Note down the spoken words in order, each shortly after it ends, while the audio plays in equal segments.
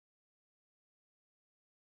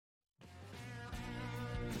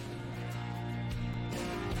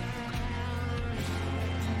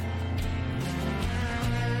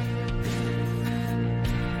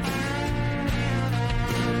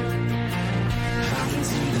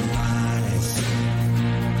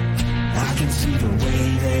see the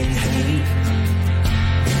way they hate.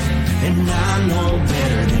 And I know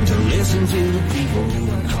better than to listen to the people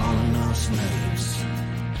who are calling us slaves.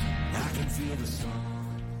 I can feel the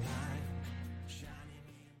sunlight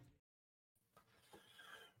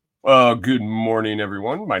shining. Good morning,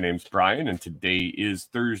 everyone. My name's Brian, and today is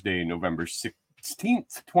Thursday, November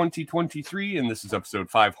 16th, 2023, and this is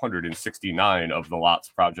episode 569 of the Lots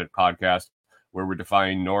Project podcast, where we're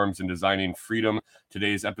defining norms and designing freedom.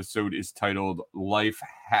 Today's episode is titled Life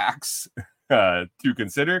Hacks to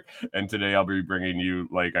Consider, and today I'll be bringing you,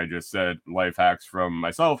 like I just said, life hacks from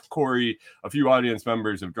myself, Corey. A few audience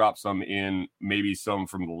members have dropped some in, maybe some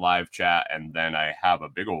from the live chat, and then I have a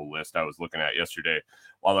big old list I was looking at yesterday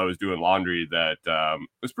while I was doing laundry that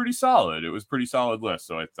was pretty solid. It was a pretty solid list,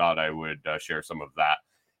 so I thought I would share some of that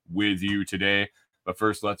with you today. But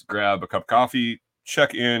first, let's grab a cup of coffee,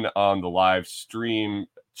 check in on the live stream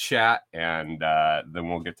chat, and then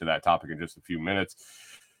we'll get to that topic in just a few minutes.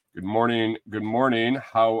 Good morning. Good morning.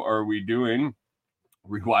 How are we doing?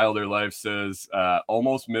 Rewilder Life says,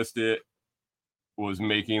 almost missed it, was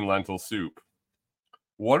making lentil soup.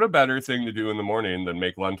 What a better thing to do in the morning than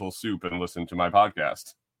make lentil soup and listen to my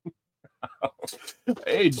podcast.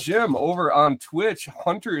 Hey, Jim, over on Twitch,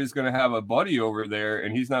 Hunter is going to have a buddy over there,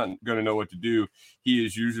 and he's not going to know what to do. He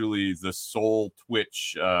is usually the sole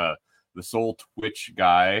Twitch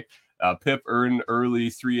guy. Pip earned early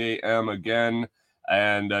 3 a.m. again,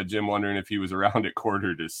 and Jim wondering if he was around at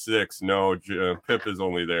 5:45. No, Pip is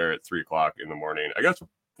only there at 3 o'clock in the morning. I guess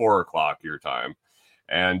 4 o'clock your time.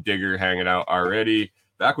 And Digger hanging out already.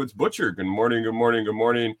 Backwoods Butcher, good morning, good morning, good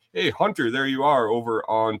morning. Hey, Hunter, there you are over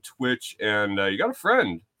on Twitch, and you got a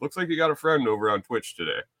friend. Looks like you got a friend over on Twitch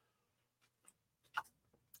today.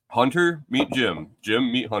 Hunter, meet Jim.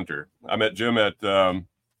 Jim, meet Hunter. I met Jim at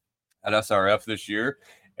SRF this year,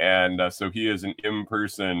 and so he is an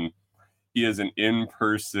in-person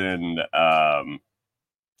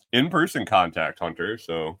contact, Hunter.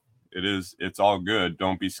 So it's all good.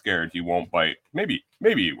 Don't be scared. He won't bite. Maybe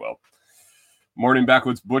he will. Morning,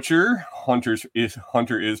 Backwoods Butcher. Hunter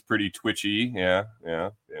is pretty twitchy. Yeah.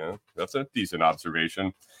 That's a decent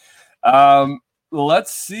observation.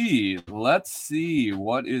 Let's see what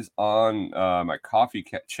is on my coffee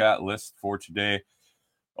chat list for today.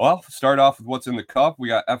 Well, start off with what's in the cup. We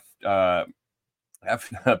got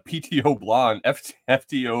FTO Blonde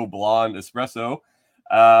Espresso.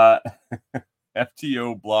 FTO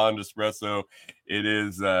Blonde Espresso. It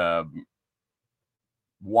is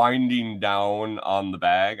winding down on the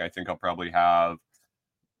bag. I think I'll probably have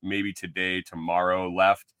maybe today, tomorrow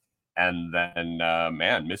left. And then,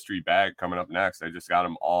 mystery bag coming up next. I just got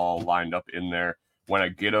them all lined up in there. When I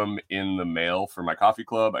get them in the mail for my coffee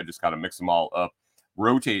club, I just kind of mix them all up,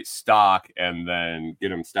 rotate stock, and then get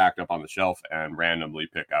them stacked up on the shelf and randomly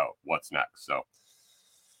pick out what's next. So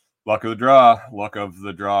luck of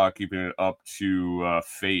the draw, keeping it up to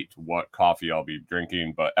fate what coffee I'll be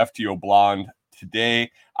drinking. But FTO Blonde today,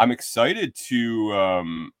 I'm excited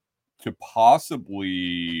to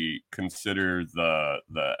possibly consider the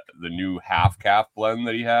new half calf blend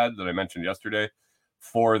that he had that I mentioned yesterday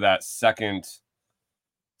for that second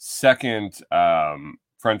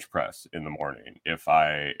French press in the morning. If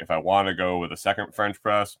I want to go with a second French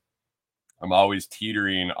press, I'm always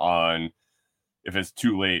teetering on if it's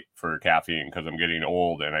too late for caffeine because I'm getting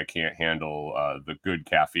old and I can't handle the good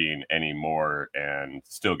caffeine anymore and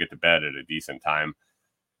still get to bed at a decent time.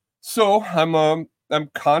 So I'm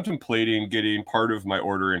contemplating getting part of my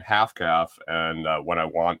order in half calf, and when I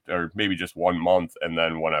want, or maybe just 1 month, and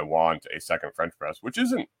then when I want a second French press, which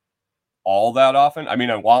isn't all that often. I mean,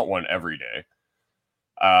 I want one every day.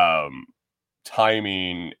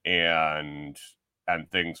 Timing and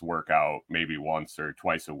things work out maybe once or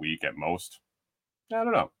twice a week at most. I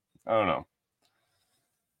don't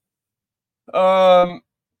know.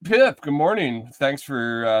 Pip, good morning. Thanks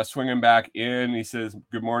for swinging back in. He says,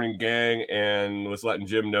 good morning, gang, and was letting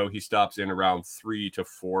Jim know he stops in around 3 to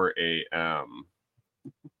 4 a.m.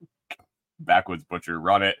 Backwoods Butcher,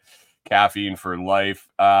 run it. Caffeine for life.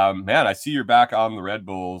 Man, I see you're back on the Red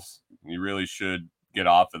Bulls. You really should get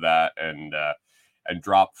off of that and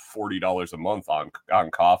drop $40 a month on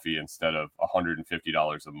coffee instead of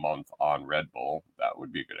 $150 a month on Red Bull. That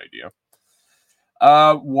would be a good idea.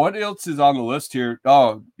 What else is on the list here?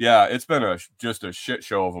 Oh, yeah, it's been just a shit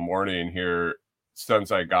show of a morning here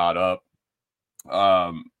since I got up.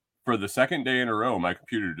 For the second day in a row, my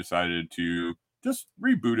computer decided to just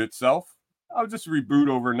reboot itself. I'll just reboot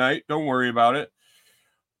overnight. Don't worry about it.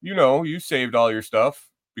 You know, you saved all your stuff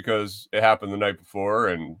because it happened the night before,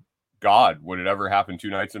 and God, would it ever happen 2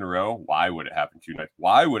 nights in a row? Why would it happen 2 nights?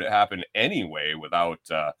 Why would it happen anyway without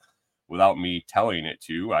without me telling it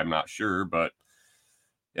to. I'm not sure, but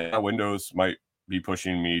yeah, Windows might be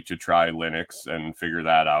pushing me to try Linux and figure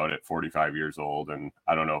that out at 45 years old. And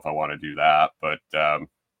I don't know if I want to do that, but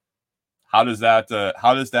how does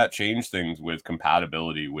that change things with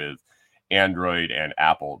compatibility with Android and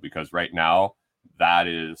Apple? Because right now that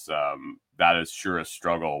is sure a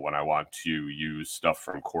struggle when I want to use stuff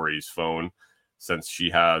from Corey's phone, since she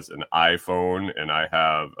has an iPhone and I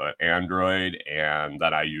have an Android, and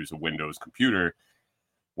then I use a Windows computer.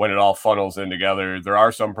 When it all funnels in together, there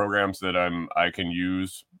are some programs that I can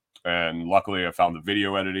use, and luckily I found the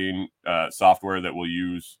video editing software that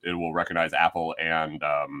will recognize Apple and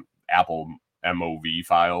Apple MOV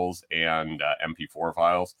files and MP4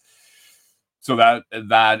 files. So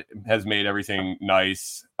that has made everything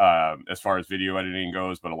nice as far as video editing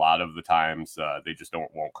goes, but a lot of the times they just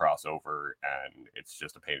won't cross over, and it's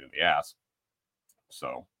just a pain in the ass.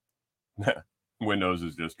 So Windows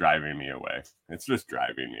is just driving me away. It's just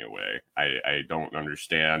driving me away. I don't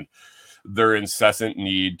understand their incessant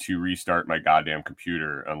need to restart my goddamn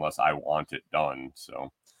computer unless I want it done.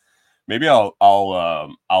 So maybe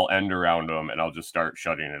I'll end around them, and I'll just start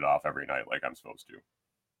shutting it off every night like I'm supposed to.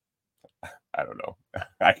 I don't know.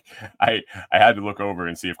 I had to look over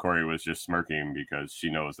and see if Corey was just smirking, because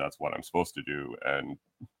she knows that's what I'm supposed to do, and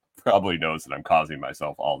probably knows that I'm causing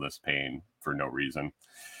myself all this pain for no reason.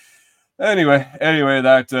 Anyway,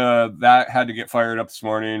 that had to get fired up this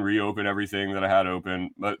morning, reopen everything that I had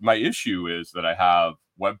open. But my issue is that I have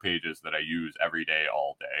web pages that I use every day,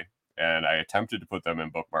 all day. And I attempted to put them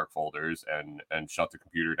in bookmark folders and shut the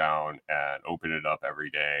computer down and open it up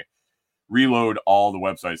every day, reload all the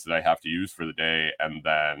websites that I have to use for the day. And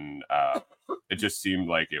then it just seemed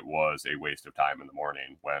like it was a waste of time in the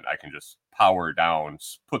morning, when I can just power down,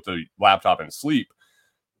 put the laptop in sleep,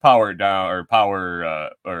 power it down,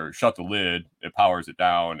 or shut the lid, it powers it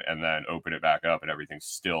down, and then open it back up, and everything's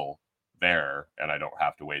still there, and I don't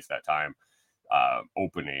have to waste that time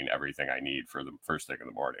opening everything I need for the first thing in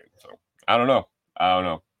the morning. So I don't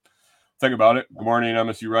know. Think about it. Good morning,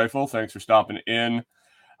 MSU Rifle. Thanks for stopping in.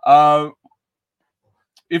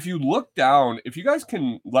 If you look down, if you guys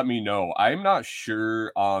can let me know, I'm not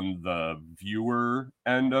sure on the viewer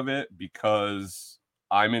end of it, because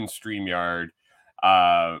I'm in StreamYard.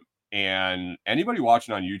 And anybody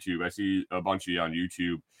watching on YouTube, I see a bunch of you on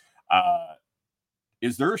YouTube.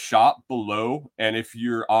 Is there a shop below? And if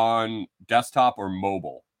you're on desktop or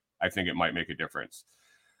mobile, I think it might make a difference.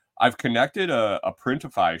 I've connected a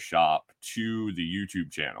Printify shop to the YouTube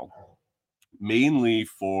channel, mainly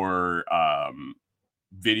for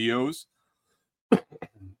videos,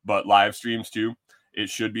 but live streams too. It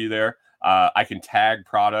should be there. I can tag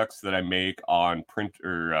products that I make on print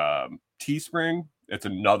or Teespring. It's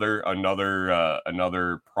another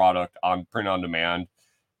product on print on demand.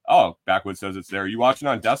 Oh, Backwoods says it's there. Are you watching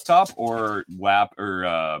on desktop or lap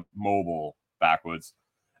or mobile, Backwoods?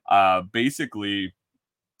 Basically,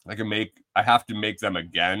 I have to make them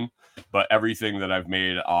again, but everything that I've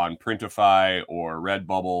made on Printify or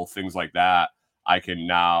Redbubble, things like that, I can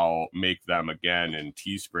now make them again in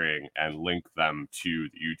Teespring and link them to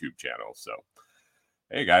the YouTube channel. So,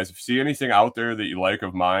 hey guys, if you see anything out there that you like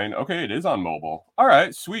of mine, okay, it is on mobile. All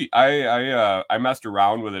right, sweet. I messed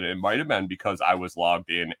around with it. It might have been because I was logged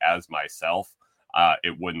in as myself.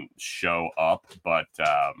 It wouldn't show up, but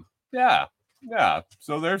yeah.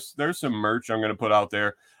 So there's some merch I'm gonna put out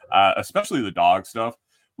there, especially the dog stuff.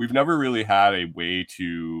 We've never really had a way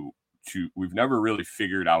we've never really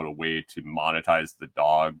figured out a way to monetize the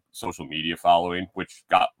dog social media following, which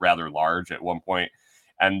got rather large at one point.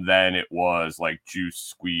 And then it was like juice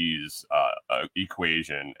squeeze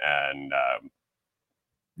equation. And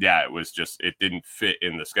it was just, it didn't fit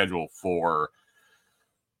in the schedule for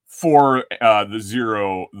the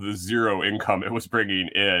zero income it was bringing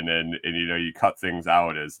in. And you cut things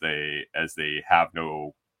out as they have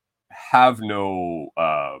no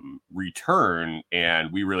return,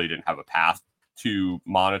 and we really didn't have a path to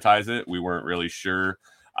monetize it. We weren't really sure.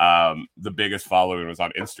 The biggest following was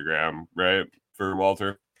on Instagram, right, for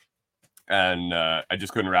Walter, and I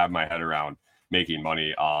just couldn't wrap my head around making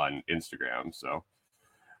money on Instagram. So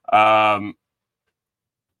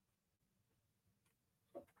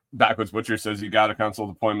Backwoods Butcher says he got a consult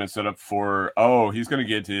appointment set up for, he's going to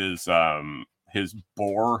get his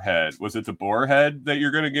boar head. Was it the boar head that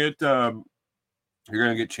you're going to get? You're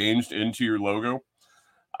going to get changed into your logo,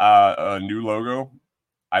 a new logo.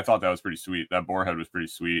 I thought that was pretty sweet. That boar head was pretty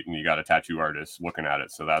sweet, and you got a tattoo artist looking at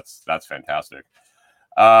it, so that's fantastic.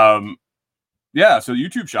 So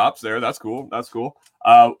YouTube shops there. That's cool.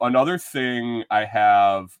 Another thing I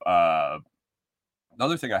have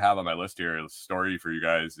Another thing I have on my list here, a story for you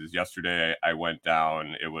guys, is yesterday I went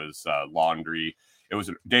down. It was laundry. It was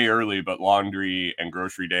a day early, but laundry and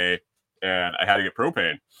grocery day, and I had to get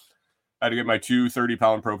propane. I had to get my two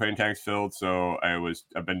 30-pound propane tanks filled. So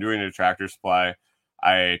I've been doing it at Tractor Supply.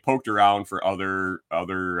 I poked around for other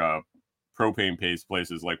propane paste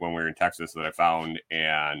places, like when we were in Texas, that I found,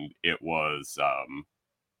 and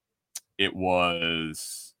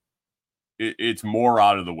it's more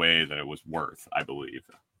out of the way than it was worth, I believe,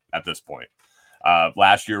 at this point.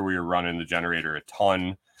 Last year we were running the generator a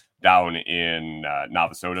ton down in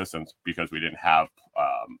Navasota, because we didn't have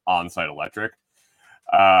on-site electric.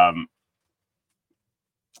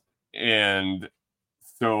 And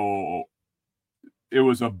so it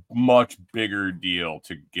was a much bigger deal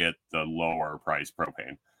to get the lower price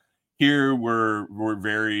propane. Here we're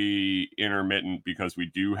very intermittent because we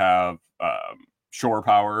do have shore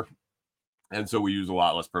power, and so we use a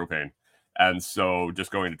lot less propane. And so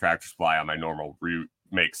just going to Tractor Supply on my normal route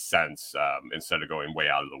makes sense, instead of going way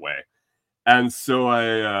out of the way. And so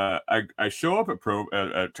I show up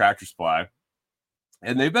at Tractor Supply,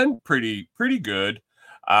 and they've been pretty good.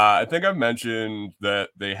 I think I've mentioned that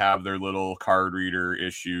they have their little card reader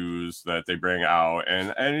issues that they bring out,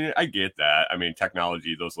 and I get that. I mean,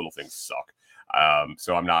 technology, those little things suck.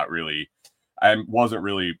 So I wasn't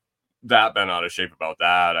really that bent out of shape about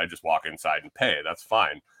that. I just walk inside and pay. That's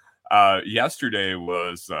fine. Yesterday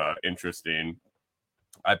was interesting.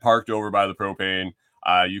 I parked over by the propane.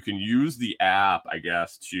 You can use the app, I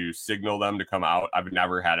guess, to signal them to come out. I've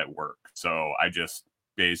never had it work. So I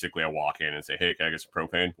walk in and say, hey, can I get some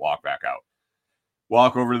propane? Walk back out.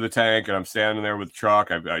 Walk over to the tank, and I'm standing there with the truck.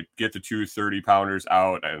 I get the two 30-pounders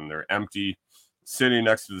out, and they're empty, sitting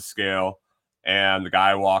next to the scale. And the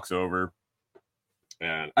guy walks over.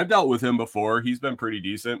 And I've dealt with him before. He's been pretty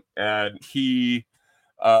decent. And he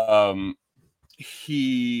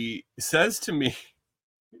says to me,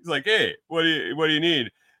 he's like, hey, what do you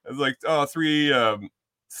need? I was like, oh,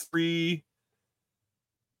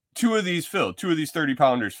 two of these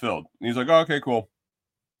 30-pounders filled. And he's like, oh, okay, cool.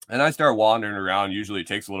 And I start wandering around. Usually it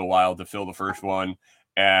takes a little while to fill the first one.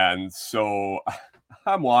 And so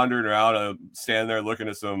I'm wandering around. I'm standing there looking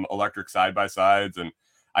at some electric side-by-sides, and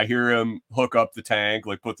I hear him hook up the tank,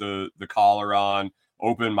 like put the collar on,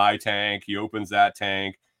 open my tank. He opens that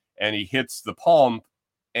tank, and he hits the pump,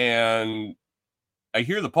 and I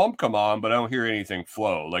hear the pump come on, but I don't hear anything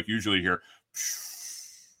flow. Like usually you hear,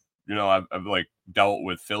 you know, I've like dealt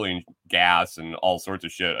with filling gas and all sorts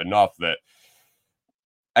of shit enough that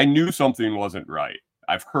I knew something wasn't right.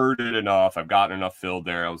 I've heard it enough. I've gotten enough filled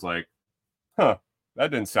there. I was like, that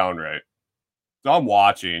didn't sound right. So I'm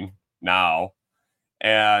watching now,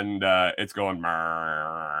 and it's going,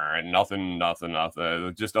 and nothing.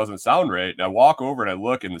 It just doesn't sound right. And I walk over and I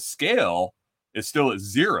look, and the scale is still at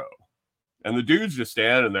 0. And the dude's just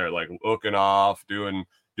standing there, like looking off, doing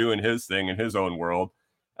his thing in his own world.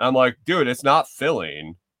 And I'm like, dude, it's not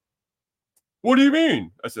filling. What do you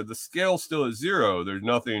mean? I said, the scale's still at 0. There's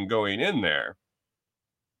nothing going in there.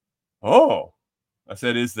 Oh, I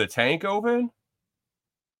said, is the tank open?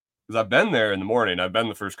 Because I've been there in the morning. I've been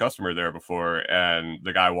the first customer there before. And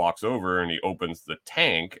the guy walks over and he opens the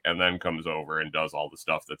tank and then comes over and does all the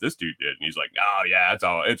stuff that this dude did. And he's like, oh, yeah,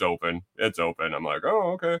 it's open. It's open. I'm like,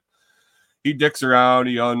 oh, okay. He dicks around.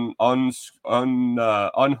 He unhooks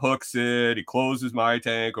it. He closes my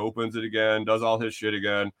tank, opens it again, does all his shit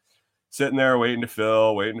again. Sitting there waiting to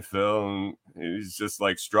fill. And he's just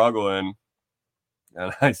like struggling.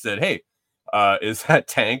 And I said, hey, is that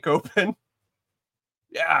tank open?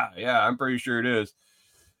 Yeah, I'm pretty sure it is.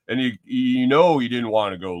 And he didn't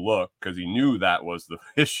want to go look because he knew that was the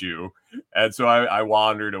issue. And so I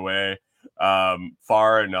wandered away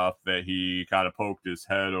far enough that he kind of poked his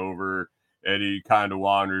head over, and he kind of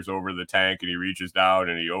wanders over the tank, and he reaches down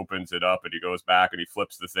and he opens it up, and he goes back and he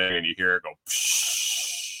flips the thing, and you hear it go,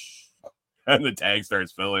 psh, and the tank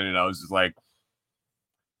starts filling. And I was just like,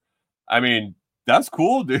 I mean, that's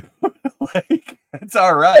cool, dude. Like, it's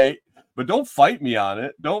all right, but don't fight me on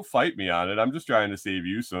it. I'm just trying to save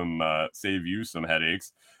you some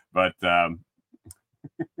headaches. But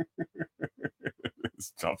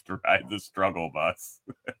it's tough to ride the struggle bus.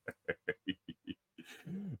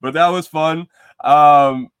 But that was fun.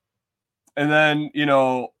 And then,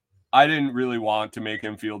 I didn't really want to make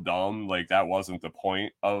him feel dumb. Like, that wasn't the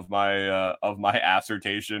point of my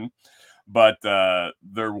assertion. But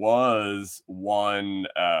there was one,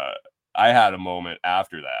 I had a moment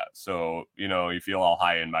after that. So, you feel all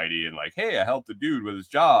high and mighty and like, hey, I helped the dude with his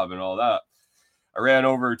job and all that. I ran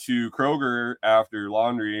over to Kroger after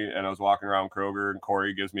laundry, and I was walking around Kroger, and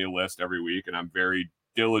Corey gives me a list every week, and I'm very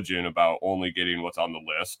diligent about only getting what's on the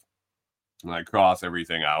list. And I cross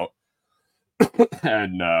everything out.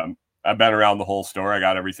 And I've been around the whole store. I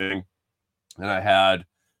got everything. And I had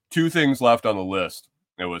 2 things left on the list.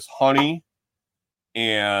 It was honey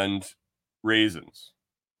and raisins.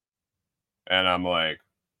 And I'm like,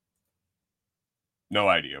 no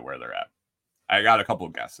idea where they're at. I got a couple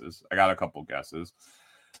of guesses.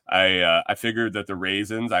 I figured that the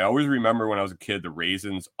raisins, I always remember when I was a kid, the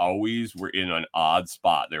raisins always were in an odd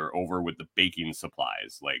spot. They were over with the baking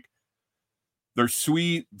supplies. Like, they're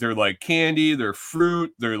sweet, they're like candy, they're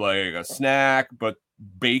fruit, they're like a snack, but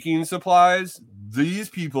baking supplies, these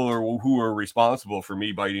people are who are responsible for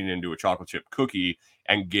me biting into a chocolate chip cookie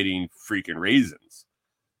and getting freaking raisins.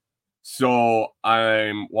 So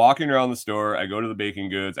I'm walking around the store. I go to the baking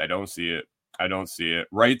goods. I don't see it.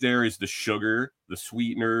 Right there is the sugar, the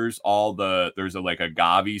sweeteners, there's like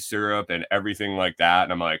agave syrup and everything like that.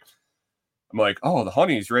 And I'm like, oh, the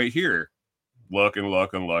honey's right here. Look and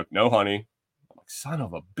look and look. No honey. I'm like, son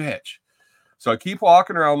of a bitch. So I keep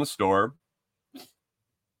walking around the store.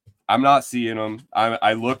 I'm not seeing them.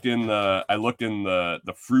 I looked in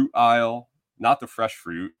the fruit aisle, not the fresh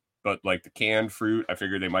fruit, but like the canned fruit. I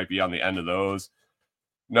figured they might be on the end of those.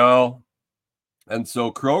 No. And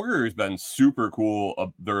so Kroger has been super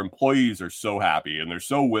cool. Their employees are so happy and they're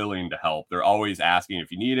so willing to help. They're always asking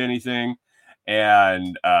if you need anything.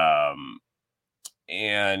 And I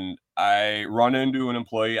run into an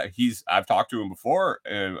employee. I've talked to him before,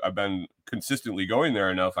 and I've been consistently going there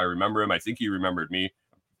enough. I remember him. I think he remembered me.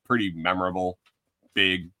 Pretty memorable,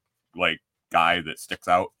 big, like, guy that sticks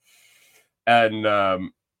out. And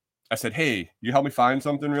I said, hey, you help me find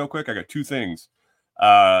something real quick? I got 2 things,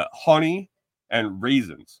 honey and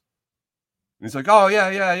raisins. And he's like, oh, yeah.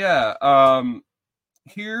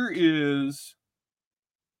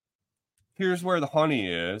 Here's where the honey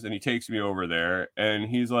is. And he takes me over there, and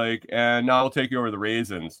he's like, and now I'll take you over the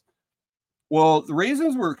raisins. Well, the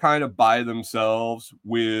raisins were kind of by themselves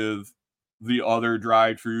with the other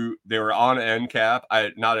dried fruit. They were on an end cap.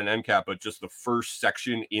 Not an end cap, but just the first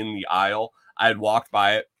section in the aisle. I had walked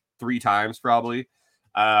by it 3 times probably,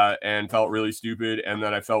 and felt really stupid. And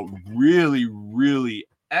then I felt really, really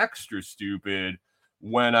extra stupid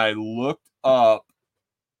when I looked up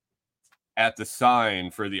at the sign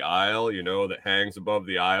for the aisle, that hangs above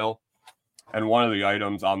the aisle. And one of the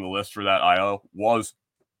items on the list for that aisle was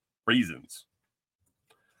raisins.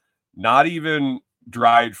 Not even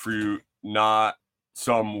dried fruit, not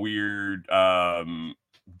some weird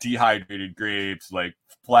dehydrated grapes, like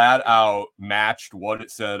flat out matched what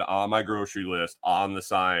it said on my grocery list on the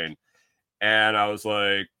sign. And I was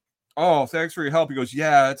like, oh, thanks for your help. He goes,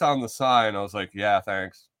 yeah, it's on the sign. I was like, yeah,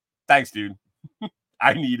 thanks, dude.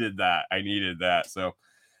 I needed that. So,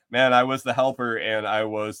 man, I was the helper and I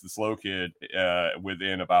was the slow kid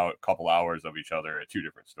within about a couple hours of each other at 2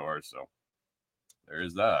 different stores. So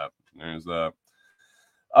there's that.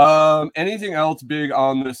 Anything else big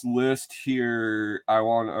on this list here? I'm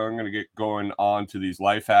going to get going on to these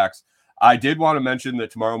life hacks. I did want to mention that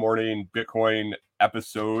tomorrow morning Bitcoin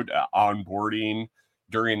episode, onboarding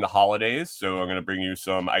during the holidays. So I'm going to bring you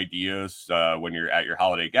some ideas when you're at your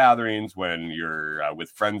holiday gatherings, when you're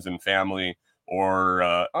with friends and family,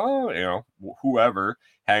 or whoever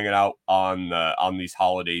hanging out on these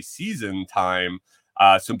holiday season time.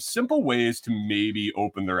 Some simple ways to maybe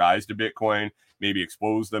open their eyes to Bitcoin, maybe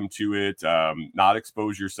expose them to it, not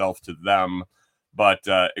expose yourself to them, but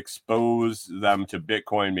expose them to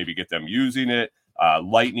Bitcoin, maybe get them using it.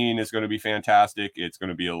 Lightning is going to be fantastic. It's going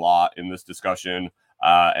to be a lot in this discussion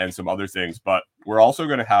and some other things, but we're also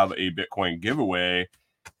going to have a Bitcoin giveaway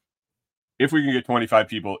if we can get 25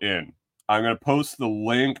 people in. I'm going to post the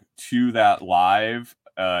link to that live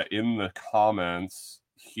in the comments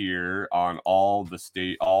here on all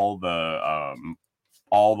the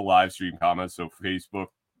live stream comments. So Facebook,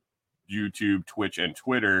 YouTube, Twitch, and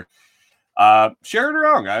Twitter. Share it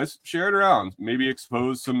around, guys. Share it around. Maybe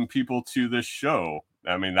expose some people to this show.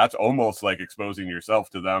 I mean, that's almost like exposing yourself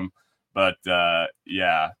to them. But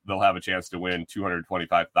yeah, they'll have a chance to win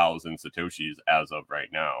 225,000 Satoshis as of right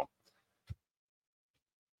now.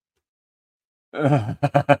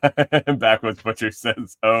 Backwoods Butcher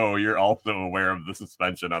says, oh, you're also aware of the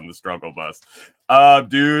suspension on the struggle bus.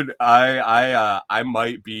 Dude, I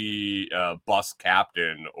might be bus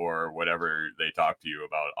captain or whatever they talk to you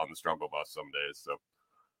about on the struggle bus some days.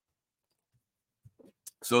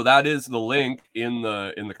 So that is the link in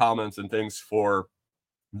the comments and things for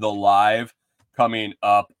the live coming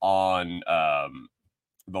up on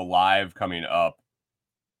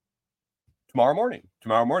tomorrow morning,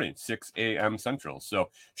 6 a.m. Central. So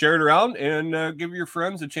share it around and give your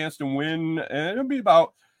friends a chance to win. And it'll be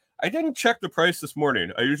about, I didn't check the price this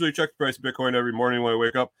morning. I usually check the price of Bitcoin every morning when I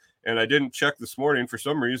wake up, and I didn't check this morning for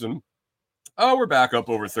some reason. Oh, we're back up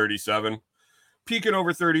over 37, peaking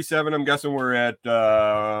over 37. I'm guessing we're at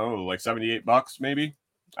like $78 maybe.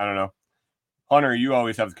 I don't know. Hunter, you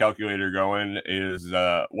always have the calculator going. Is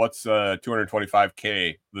what's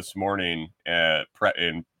 225K this morning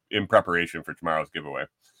in preparation for tomorrow's giveaway?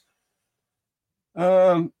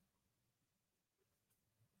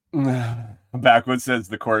 Backwoods says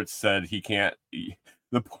the court said he can't.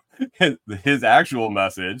 His actual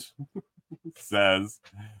message says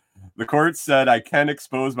the court said I can't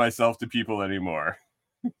expose myself to people anymore.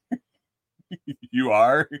 You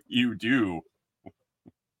are? You do.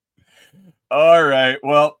 All right.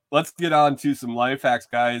 Well, let's get on to some life hacks,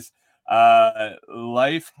 guys.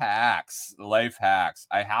 Life hacks.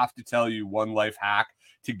 I have to tell you one life hack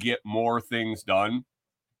to get more things done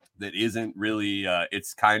that isn't really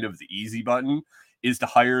it's kind of the easy button, is to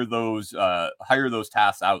hire those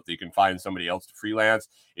tasks out that you can find somebody else to freelance.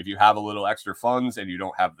 If you have a little extra funds and you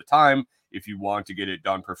don't have the time, if you want to get it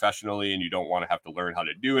done professionally and you don't want to have to learn how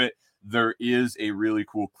to do it, there is a really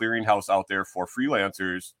cool clearinghouse out there for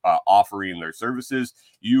freelancers offering their services.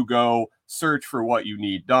 You go search for what you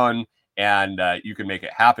need done and you can make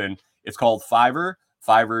it happen. It's called Fiverr.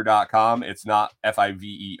 Fiverr.com. It's not Fiver,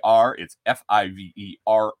 it's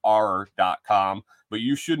Fiverr.com. But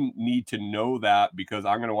you shouldn't need to know that, because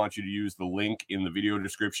I'm going to want you to use the link in the video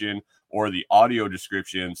description or the audio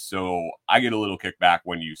description. So I get a little kickback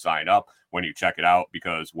when you sign up, when you check it out,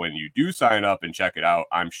 because when you do sign up and check it out,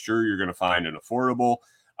 I'm sure you're going to find an affordable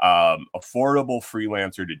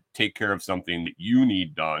freelancer to take care of something that you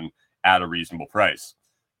need done at a reasonable price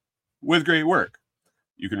with great work.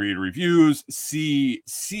 You can read reviews, see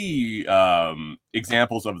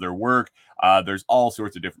examples of their work. There's all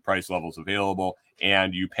sorts of different price levels available,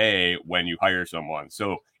 and you pay when you hire someone.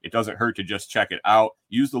 So it doesn't hurt to just check it out.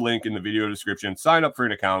 Use the link in the video description, sign up for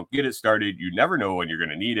an account, get it started. You never know when you're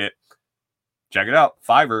going to need it. Check it out.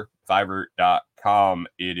 Fiverr, Fiverr.com.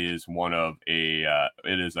 It is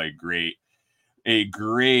a great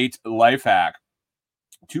life hack.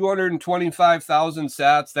 225,000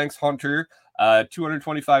 sats. Thanks, Hunter.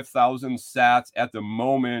 225,000 sats at the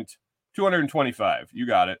moment. 225. You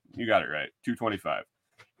got it right. 225.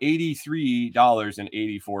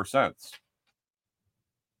 $83.84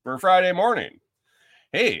 for a Friday morning.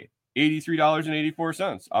 Hey,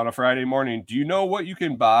 $83.84 on a Friday morning. Do you know what you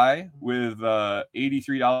can buy with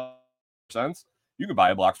 $83? You can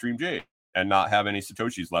buy a Blockstream Jade and not have any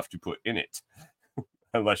Satoshis left to put in it,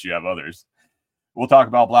 unless you have others. We'll talk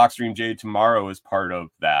about Blockstream Jade tomorrow as part of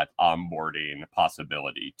that onboarding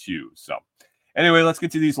possibility too. So anyway, let's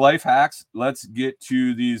get to these life hacks.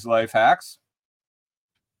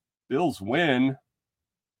 Bills win.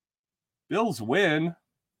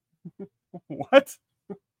 What?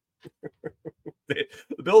 The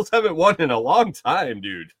Bills haven't won in a long time,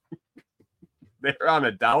 dude. They're on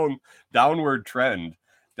a downward trend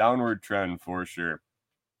for sure.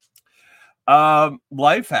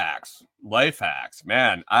 Life hacks,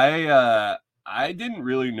 man. I didn't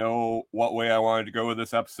really know what way I wanted to go with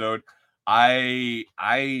this episode. I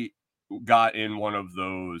got in one of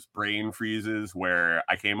those brain freezes where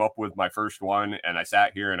I came up with my first one and I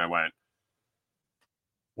sat here and I went,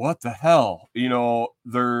 what the hell? You know,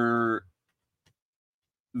 there's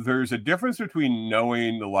a difference between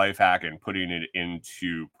knowing the life hack and putting it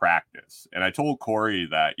into practice. And I told Corey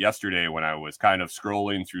that yesterday when I was kind of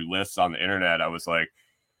scrolling through lists on the internet. I was like,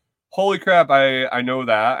 holy crap, I know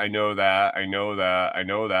that. I've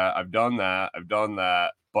done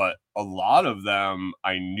that. But a lot of them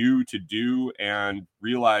I knew to do and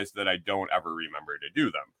realized that I don't ever remember to do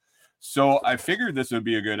them. So I figured this would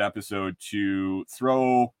be a good episode to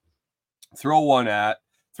throw one at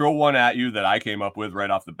you that I came up with right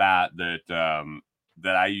off the bat that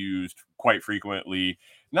I used quite frequently,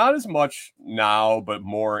 not as much now, but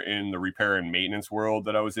more in the repair and maintenance world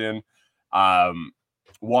that I was in.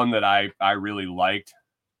 One that I really liked,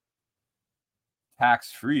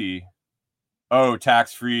 tax-free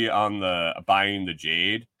on the buying the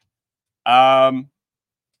Jade. Talk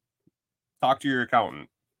to your accountant.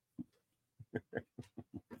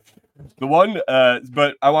 The one,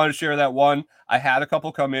 but I want to share that one. I had a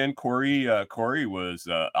couple come in. Corey was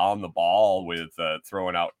on the ball with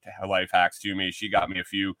throwing out life hacks to me. She got me a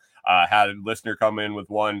few. Had a listener come in with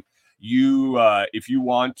one. If you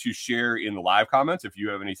want to share in the live comments, if you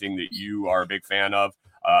have anything that you are a big fan of,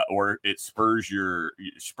 or it spurs your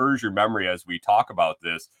memory as we talk about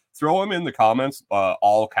this, throw them in the comments,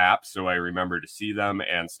 all caps, so I remember to see them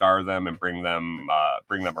and star them and bring them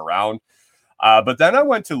around. But then I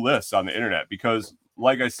went to lists on the internet because,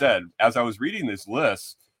 like I said, as I was reading this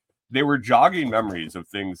list, they were jogging memories of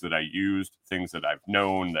things that I used, things that I've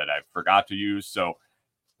known that I forgot to use. So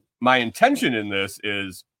my intention in this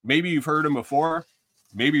is maybe you've heard them before,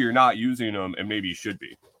 maybe you're not using them, and maybe you should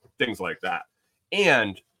be. Things like that.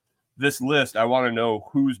 And this list, I want to know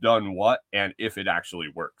who's done what and if it actually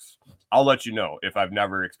works. I'll let you know if I've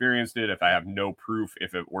never experienced it, if I have no proof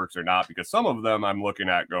if it works or not, because some of them I'm looking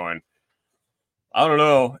at going, I don't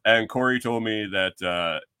know. And Corey told me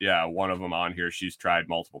that, one of them on here, she's tried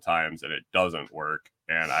multiple times and it doesn't work.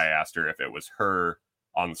 And I asked her if it was her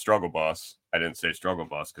on the struggle bus. I didn't say struggle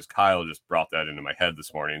bus because Kyle just brought that into my head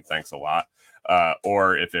this morning. Thanks a lot.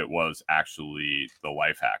 Or if it was actually the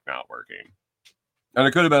life hack not working. And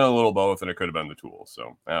it could have been a little both, and it could have been the tool.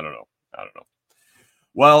 So I don't know.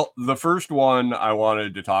 Well, the first one I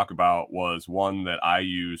wanted to talk about was one that I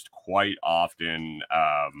used quite often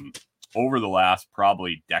over the last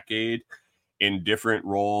probably decade in different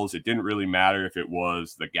roles. It didn't really matter if it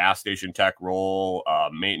was the gas station tech role,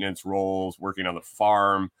 maintenance roles, working on the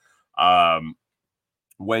farm.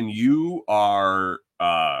 When you are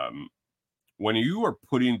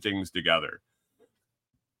putting things together,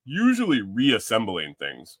 usually reassembling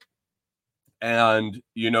things, and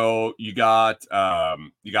you got a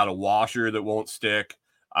washer that won't stick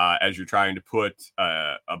as you're trying to put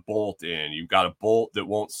a bolt in. You've got a bolt that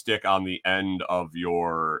won't stick on the end of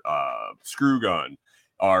your screw gun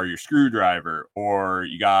or your screwdriver, or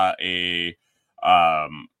you have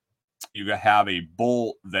a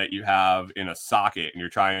bolt that you have in a socket and you're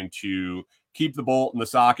trying to keep the bolt in the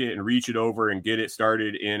socket and reach it over and get it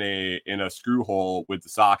started in a screw hole with the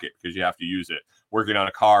socket because you have to use it. Working on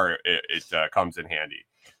a car, it comes in handy.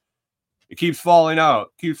 It keeps falling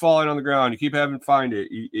out, keeps falling on the ground. You keep having to find it.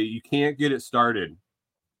 You can't get it started.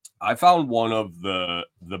 I found one of the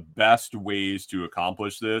best ways to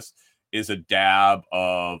accomplish this is a dab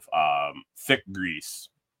of thick grease,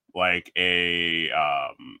 like a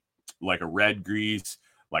red grease,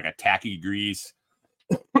 like a tacky grease,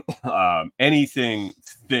 anything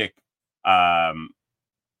thick,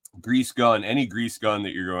 grease gun, any grease gun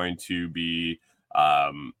that you're going to be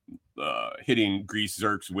hitting grease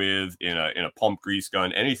zerks with in a pump grease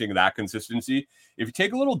gun, anything of that consistency. If you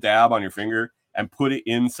take a little dab on your finger and put it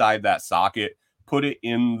inside that socket, put it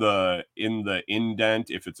in the indent,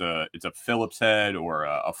 if it's a Phillips head or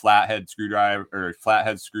a flathead screwdriver or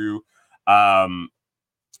flathead screw,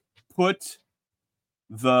 put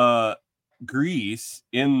the grease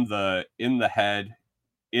in the head,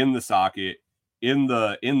 in the socket, in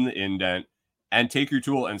the indent, and take your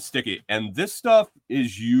tool and stick it. And this stuff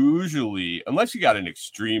is usually, unless you got an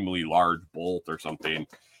extremely large bolt or something,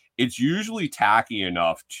 it's usually tacky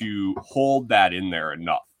enough to hold that in there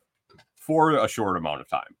enough for a short amount of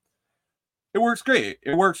time. It works great.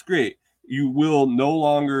 You will no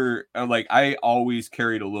longer, like, I always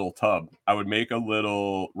carried a little tub. I would make a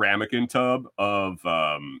little ramekin tub of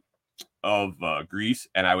grease,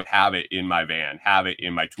 and I would have it in my van, have it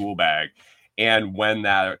in my tool bag. And when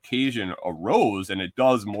that occasion arose, and it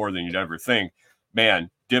does more than you'd ever think,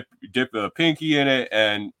 man, dip a pinky in it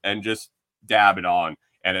and just dab it on.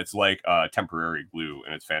 And it's like temporary glue,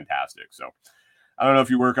 and it's fantastic. So I don't know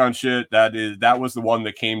if you work on shit. That was the one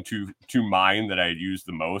that came to mind that I had used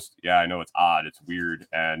the most. Yeah, I know it's odd, it's weird,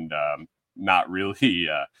 and not really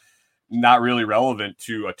relevant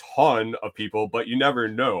to a ton of people, but you never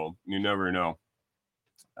know.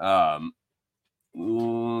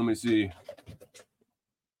 Let me see.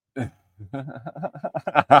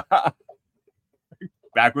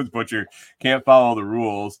 Backwoods Butcher can't follow the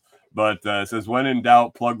rules, but says, when in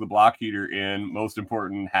doubt, plug the block heater in. Most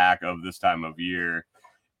important hack of this time of year.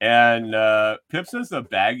 And Pip says a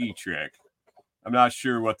baggy trick. I'm not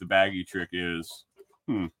sure what the baggy trick is.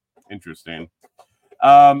 Interesting.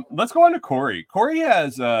 Let's go on to Corey. Corey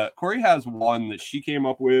has one that she came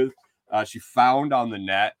up with. She found on the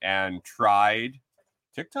net and tried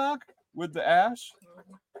TikTok with the ash.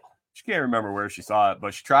 She can't remember where she saw it,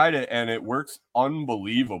 but she tried it and it works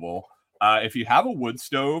unbelievable. If you have a wood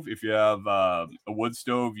stove, with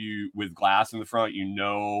glass in the front, you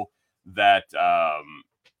know that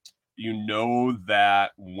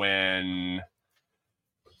when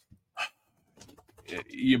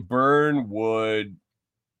you burn wood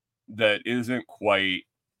that isn't quite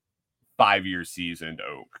 5-year seasoned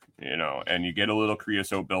oak, and you get a little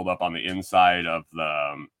creosote buildup on the inside of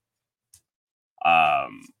the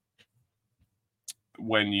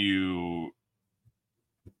when you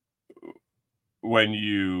when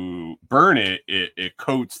you burn it, it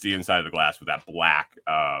coats the inside of the glass with that black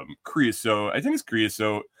creosote. I think it's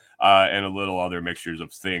creosote and a little other mixtures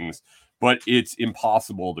of things, but it's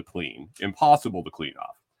impossible to clean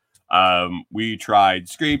off. We tried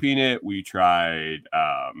scraping it, we tried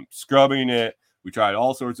scrubbing it, we tried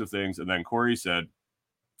all sorts of things, and then Corey said,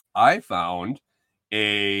 I found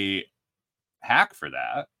a hack for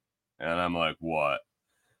that. And I'm like, what?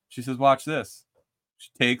 She says, watch this. She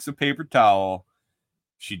takes a paper towel.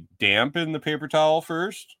 She dampened the paper towel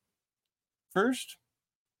first.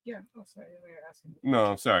 Yeah. Oh, sorry. You're asking.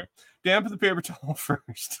 No, sorry. Dampen the paper towel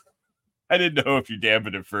first. I didn't know if you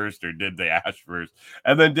dampened it first or did the ash first.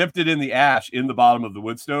 And then dipped it in the ash in the bottom of the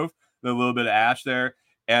wood stove, the little bit of ash there,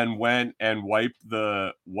 and went and wiped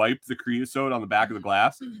the creosote on the back of the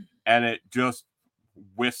glass, and it just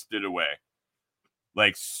whisked it away.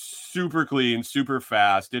 Like super clean, super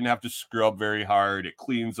fast. Didn't have to scrub very hard. It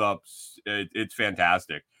cleans up. It's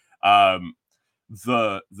fantastic.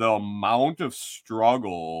 The amount of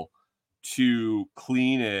struggle to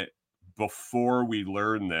clean it before we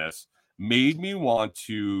learned this made me want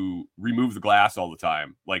to remove the glass all the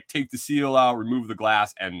time. Like take the seal out, remove the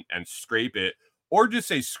glass, and scrape it, or just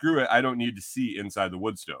say screw it. I don't need to see inside the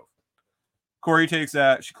wood stove. Corey takes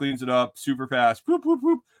that. She cleans it up super fast. Boop, boop,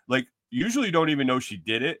 boop. Like usually don't even know she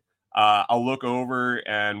did it. I'll look over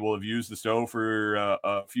and we'll have used the stove for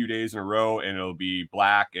a few days in a row, and it'll be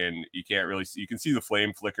black, and you can't really see. You can see the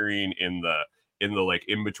flame flickering in the like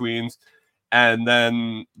in betweens. And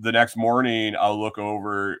then the next morning, I'll look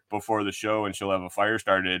over before the show, and she'll have a fire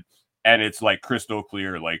started, and it's like crystal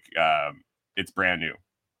clear, like it's brand new.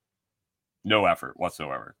 No effort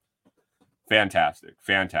whatsoever. Fantastic.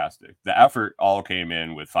 The effort all came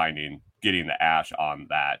in with getting the ash on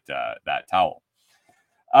that towel.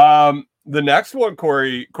 The next one,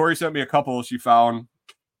 Corey sent me a couple she found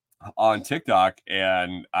on TikTok,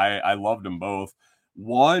 and I loved them both.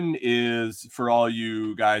 One is for all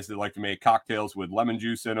you guys that like to make cocktails with lemon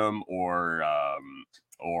juice in them, or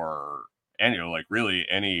any, like really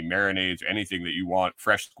any marinades, anything that you want,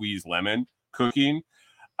 fresh squeezed lemon cooking.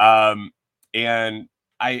 And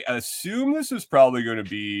I assume this is probably going to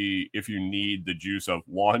be if you need the juice of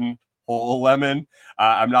one whole lemon.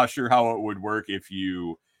 I'm not sure how it would work if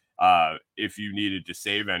you needed to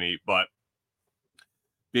save any, but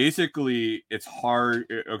basically it's hard.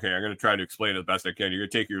 Okay, I'm going to try to explain it the best I can. You're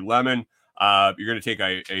going to take your lemon. You're going to take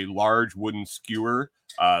a large wooden skewer,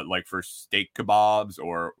 like for steak kebabs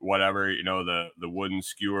or whatever, the wooden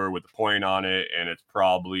skewer with the point on it, and it's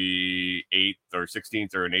probably 1/8 or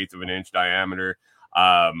 1/16 or 1/8 of an inch diameter.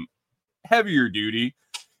 Heavier duty.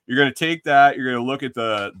 You're going to take that. You're going to look at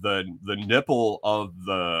the nipple of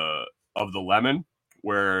the lemon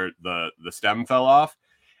where the stem fell off,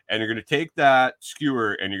 and you're going to take that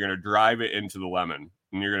skewer and you're going to drive it into the lemon,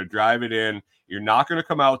 and you're going to drive it in. You're not going to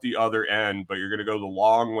come out the other end, but you're going to go the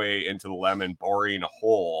long way into the lemon, boring a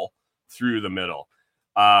hole through the middle.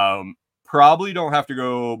 Probably don't have to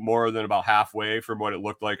go more than about halfway from what it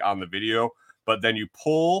looked like on the video, but then you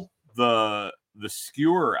pull the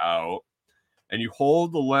skewer out and you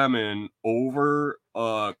hold the lemon over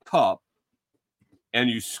a cup and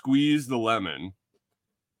you squeeze the lemon,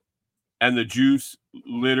 and the juice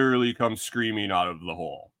literally comes screaming out of the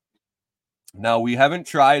hole. Now, we haven't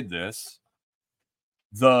tried this.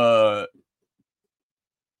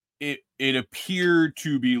 It appeared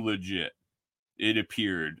to be legit. It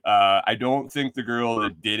appeared. I don't think the girl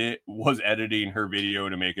that did it was editing her video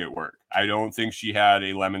to make it work. I don't think she had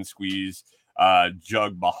a lemon squeeze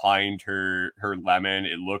jug behind her lemon.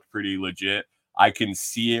 It looked pretty legit. I can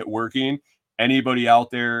see it working. Anybody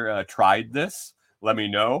out there tried this? Let me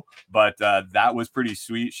know. But that was pretty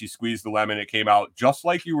sweet. She squeezed the lemon. It came out just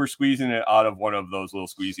like you were squeezing it out of one of those little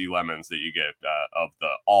squeezy lemons that you get of the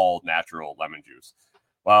all natural lemon juice.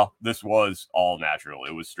 Well, this was all natural.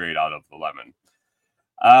 It was straight out of the lemon.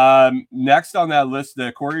 Next on that list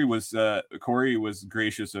that Corey was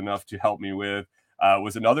gracious enough to help me with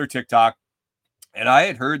was another TikTok. And I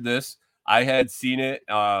had heard this. I had seen it.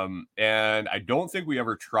 And I don't think we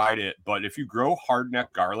ever tried it. But if you grow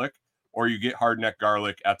hardneck garlic, or you get hardneck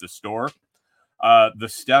garlic at the store, the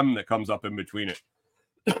stem that comes up in between it,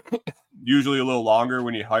 usually a little longer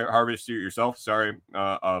when you harvest it yourself. Sorry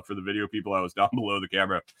for the video people, I was down below the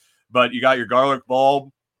camera. But you got your garlic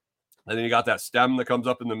bulb, and then you got that stem that comes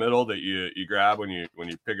up in the middle that you grab when you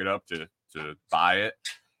pick it up to buy it.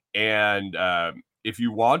 And if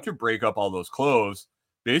you want to break up all those cloves,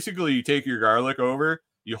 basically you take your garlic over,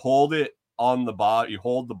 you hold it on the you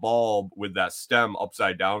hold the bulb with that stem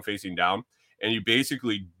upside down, facing down, and you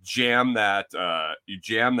basically jam that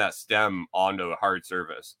stem onto a hard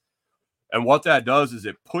surface. And what that does is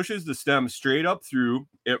it pushes the stem straight up through.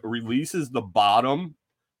 It releases the bottom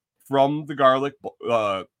from the garlic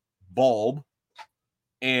bulb,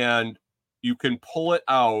 and you can pull it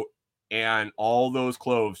out, and all those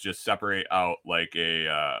cloves just separate out like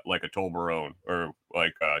a Toblerone or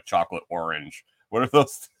like a chocolate orange. What are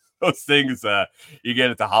those things you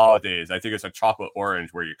get at the holidays? I think it's a chocolate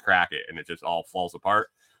orange where you crack it and it just all falls apart.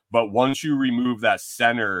 But once you remove that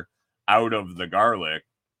center out of the garlic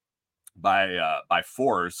by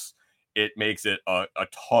force, it makes it a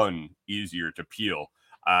ton easier to peel.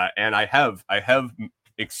 And I have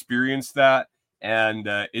experienced that, and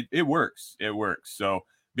it works. It works. So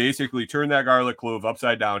basically, turn that garlic clove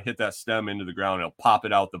upside down, hit that stem into the ground, it'll pop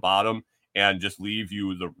it out the bottom, and just leave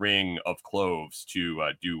you the ring of cloves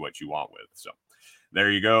to do what you want with. So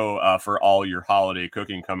there you go. For all your holiday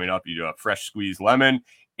cooking coming up, you do a fresh squeezed lemon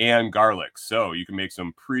and garlic. So you can make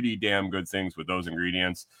some pretty damn good things with those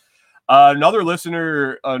ingredients. Another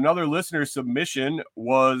listener submission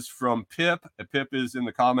was from Pip. Pip is in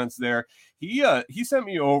the comments there. He sent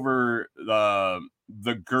me over the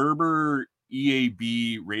Gerber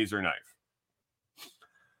EAB razor knife.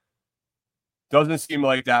 Doesn't seem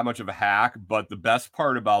like that much of a hack, but the best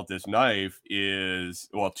part about this knife is,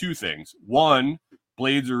 well, two things. One,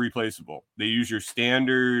 blades are replaceable. They use your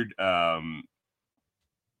standard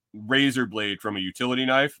razor blade from a utility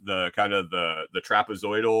knife, the kind of the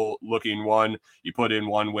trapezoidal looking one. You put in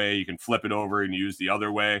one way, you can flip it over and use the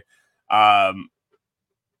other way. It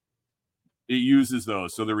uses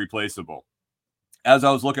those, so they're replaceable. As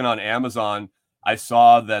I was looking on Amazon, I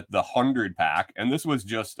saw that the 100 pack, and this was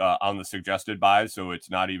just on the suggested buys, so it's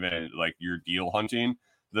not even like you're deal hunting.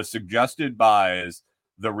 The suggested buys,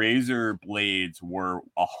 the razor blades were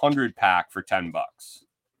 100 pack for $10.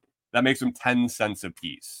 That makes them 10 cents a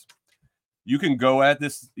piece. You can go at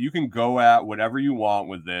this. You can go at whatever you want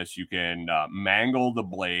with this. You can mangle the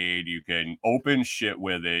blade. You can open shit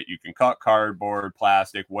with it. You can cut cardboard,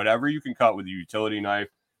 plastic, whatever you can cut with a utility knife.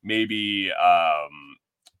 Maybe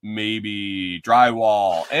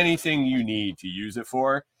drywall, anything you need to use it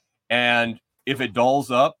for. And if it dulls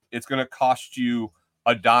up, it's going to cost you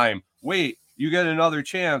a dime. Wait, you get another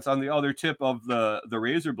chance on the other tip of the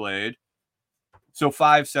razor blade. So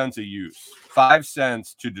 5 cents a use, 5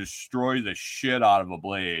 cents to destroy the shit out of a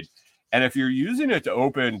blade. And if you're using it to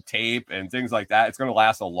open tape and things like that, it's going to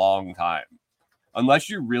last a long time. Unless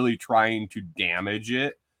you're really trying to damage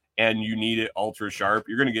it and you need it ultra sharp,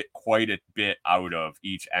 you're going to get quite a bit out of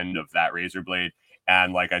each end of that razor blade.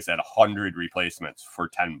 And like I said, 100 replacements for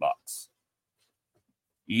 $10.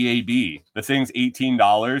 EAB, the thing's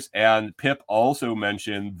 $18. And Pip also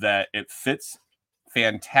mentioned that it fits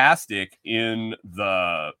fantastic in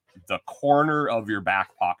the corner of your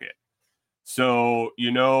back pocket. So,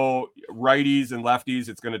 righties and lefties,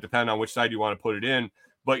 it's going to depend on which side you want to put it in.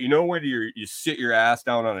 But when you sit your ass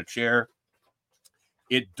down on a chair,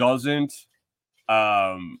 your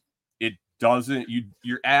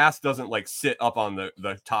ass doesn't like sit up on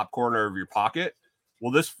the top corner of your pocket.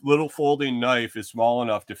 Well, this little folding knife is small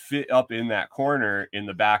enough to fit up in that corner in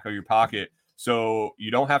the back of your pocket. So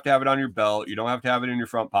you don't have to have it on your belt. You don't have to have it in your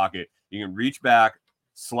front pocket. You can reach back,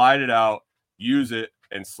 slide it out, use it,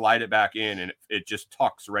 and slide it back in, and it just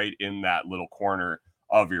tucks right in that little corner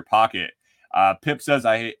of your pocket. Pip says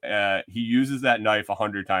he uses that knife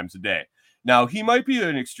 100 times a day. Now, he might be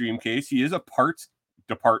an extreme case. He is a parts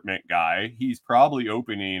department guy. He's probably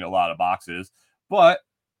opening a lot of boxes, but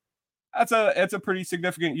it's a pretty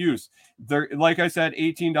significant use. There, like I said,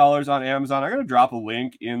 $18 on Amazon. I'm going to drop a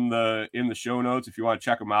link in the show notes if you want to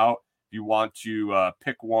check them out. If you want to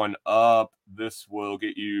pick one up, this will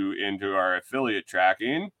get you into our affiliate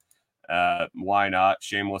tracking. Why not?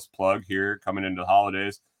 Shameless plug here coming into the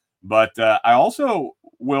holidays. But I also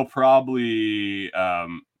will probably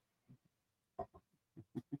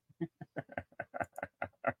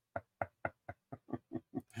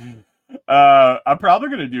I'm probably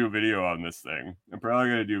going to do a video on this thing. I'm probably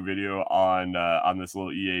going to do a video on this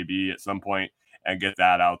little EAB at some point and get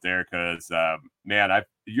that out there because, man,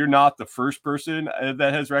 you're not the first person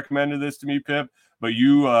that has recommended this to me, Pip, but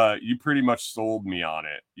you pretty much sold me on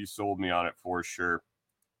it. You sold me on it for sure.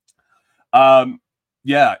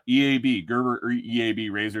 Yeah, EAB, Gerber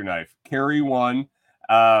EAB razor knife. Carry one.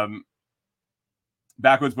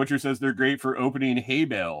 Backwoods Butcher says they're great for opening hay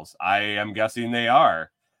bales. I am guessing they are.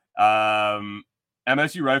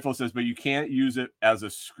 MSU Rifle says, but you can't use it as a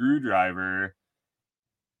screwdriver.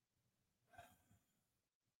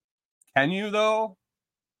 Can you, though?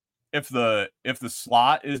 if the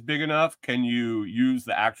slot is big enough, can you use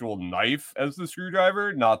the actual knife as the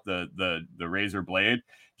screwdriver, not the razor blade?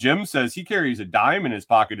 Jim says he carries a dime in his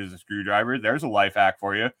pocket as a screwdriver. There's a life hack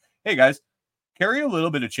for you. Hey guys, carry a little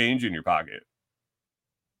bit of change in your pocket.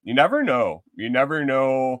 You never know. You never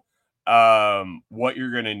know what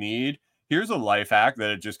you're going to need. Here's a life hack that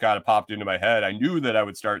it just kind of popped into my head. I knew that I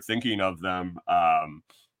would start thinking of them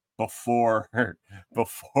before the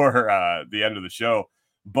end of the show.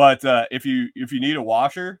 But if you need a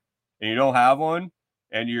washer and you don't have one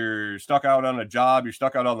and you're stuck out on a job, you're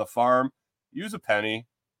stuck out on the farm, use a penny.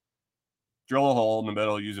 Drill a hole in the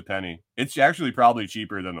middle, use a penny. It's actually probably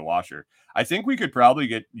cheaper than the washer. I think we could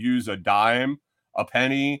probably use a dime, a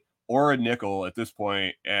penny, or a nickel at this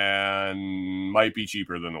point, and might be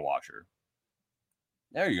cheaper than the washer.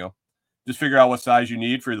 There you go. Just figure out what size you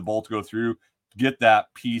need for the bolt to go through. Get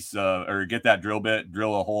that piece or get that drill bit,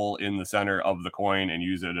 drill a hole in the center of the coin, and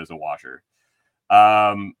use it as a washer.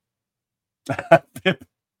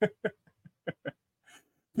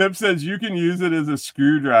 Pip says you can use it as a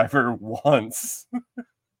screwdriver once.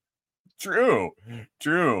 True.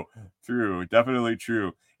 Definitely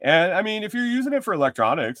true. And I mean, if you're using it for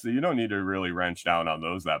electronics, you don't need to really wrench down on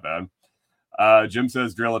those that bad. Jim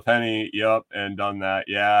says drill a penny. Yep, and done that.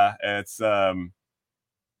 Yeah,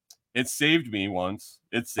 it saved me once.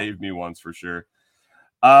 It saved me once for sure.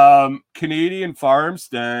 Canadian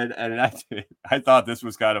Farmstead, and I thought this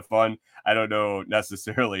was kind of fun. I don't know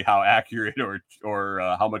necessarily how accurate or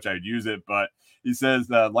how much I'd use it, but he says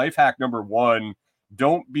life hack number 1: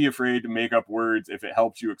 don't be afraid to make up words if it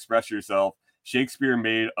helps you express yourself. Shakespeare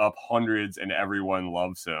made up hundreds and everyone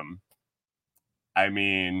loves him. I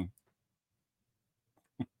mean,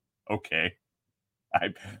 okay.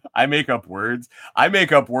 I make up words. I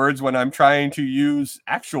make up words when I'm trying to use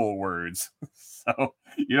actual words. So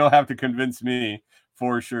you don't have to convince me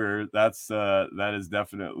for sure. That is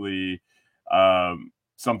definitely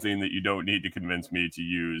something that you don't need to convince me to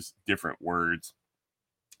use different words.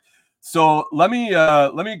 So let me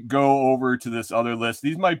go over to this other list.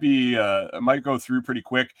 These might go through pretty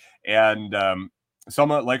quick, and some,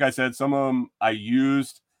 like I said, some of them I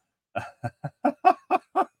used.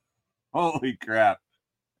 Holy crap.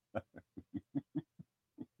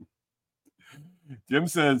 Jim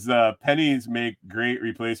says pennies make great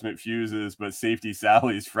replacement fuses, but Safety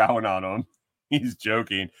Sally's frown on them. He's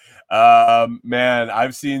joking. Man,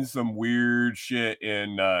 I've seen some weird shit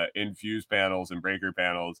in fuse panels and breaker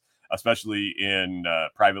panels, especially in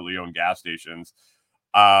privately owned gas stations.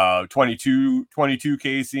 22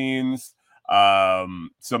 casings,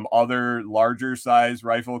 some other larger size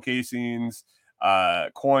rifle casings,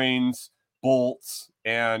 coins, bolts,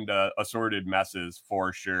 and assorted messes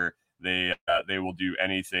for sure. They will do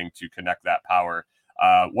anything to connect that power.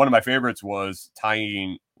 One of my favorites was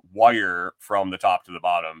tying wire from the top to the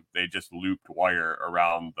bottom. They just looped wire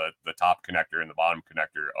around the top connector and the bottom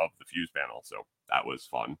connector of the fuse panel. So that was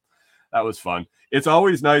fun. It's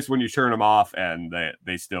always nice when you turn them off and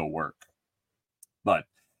they still work. But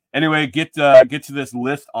anyway, get to this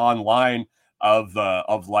list online of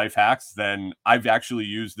life hacks. Then I've actually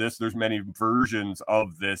used this. There's many versions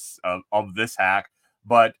of this hack,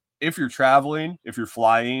 but if you're traveling, if you're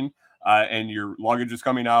flying, and your luggage is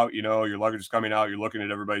coming out, you're looking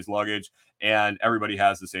at everybody's luggage, and everybody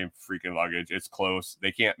has the same freaking luggage. It's close.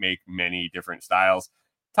 They can't make many different styles.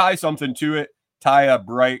 Tie something to it. Tie a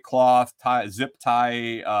bright cloth. Zip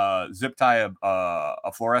tie a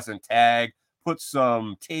fluorescent tag. Put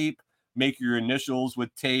some tape. Make your initials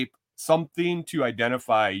with tape. Something to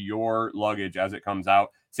identify your luggage as it comes out.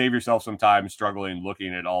 Save yourself some time struggling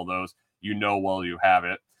looking at all those. While you have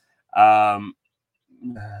it.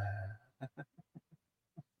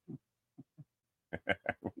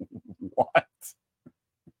 What?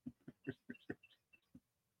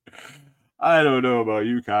 I don't know about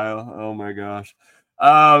you, Kyle. Oh my gosh.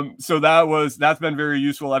 So that's been very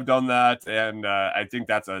useful. I've done that, and I think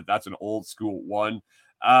that's an old school one.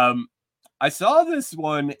 I saw this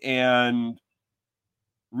one and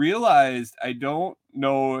realized I don't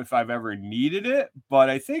know if I've ever needed it, but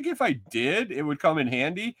I think if I did, it would come in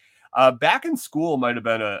handy. Back in school might have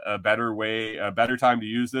been a better time to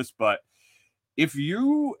use this, but if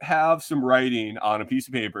you have some writing on a piece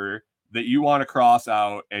of paper that you want to cross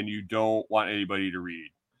out and you don't want anybody to read,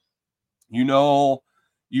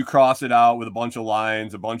 you cross it out with a bunch of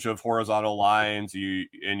lines, a bunch of horizontal lines,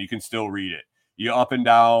 and you can still read it. You up and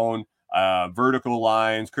down, vertical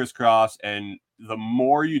lines, crisscross, and the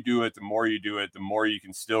more you do it, the more you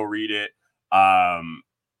can still read it.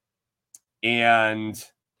 And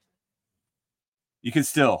you can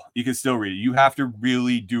still read it. You have to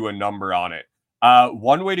really do a number on it.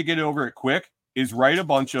 One way to get over it quick is write a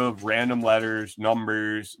bunch of random letters,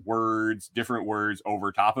 numbers, words, different words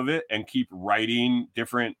over top of it, and keep writing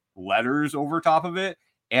different letters over top of it,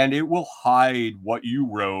 and it will hide what you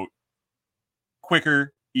wrote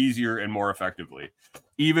quicker, easier, and more effectively.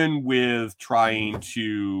 Even with trying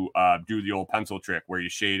to do the old pencil trick where you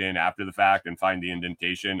shade in after the fact and find the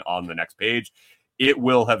indentation on the next page, it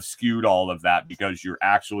will have skewed all of that because you're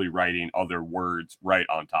actually writing other words right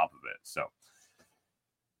on top of it. So,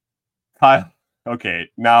 Kyle, okay,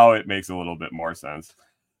 now it makes a little bit more sense.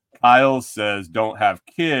 Kyle says, don't have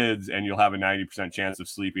kids and you'll have a 90% chance of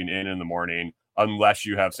sleeping in the morning unless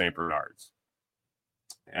you have St. Bernards.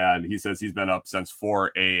 And he says he's been up since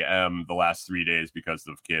 4 a.m. the last 3 days because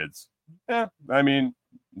of kids. Yeah, I mean,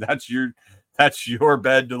 that's your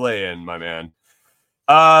bed to lay in, my man.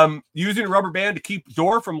 Using a rubber band to keep the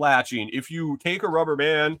door from latching. If you take a rubber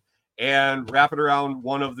band and wrap it around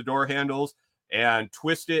one of the door handles and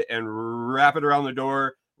twist it and wrap it around the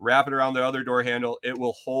door, wrap it around the other door handle, it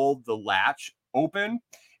will hold the latch open.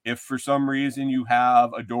 If for some reason you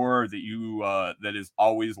have a door that you that is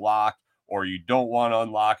always locked, or you don't want to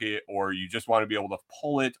unlock it, or you just want to be able to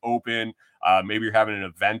pull it open, maybe you're having an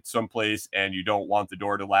event someplace and you don't want the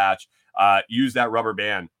door to latch, use that rubber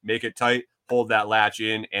band, make it tight, hold that latch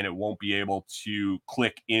in, and it won't be able to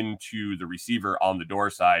click into the receiver on the door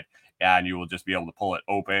side, and you will just be able to pull it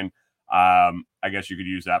open. I guess you could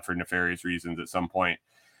use that for nefarious reasons at some point.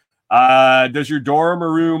 Does your dorm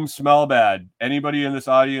or room smell bad? Anybody in this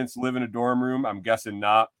audience live in a dorm room? I'm guessing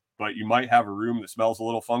not, but you might have a room that smells a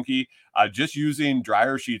little funky. Just using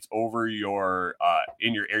dryer sheets over your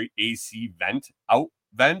in your AC out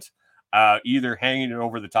vent, either hanging it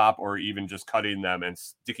over the top or even just cutting them and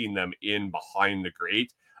sticking them in behind the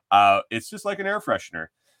grate. It's just like an air freshener.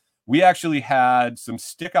 We actually had some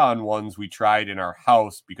stick-on ones we tried in our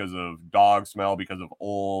house because of dog smell, because of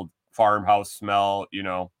old farmhouse smell,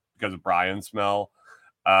 because of Brian smell.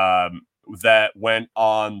 That went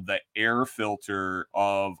on the air filter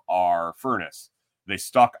of our furnace. They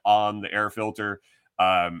stuck on the air filter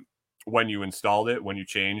when you installed it, when you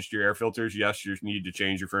changed your air filters. Yes, you need to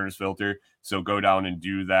change your furnace filter. So go down and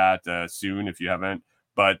do that soon if you haven't.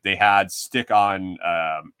 But they had stick-on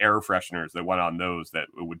air fresheners that went on those that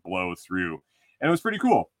it would blow through. And it was pretty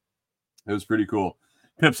cool.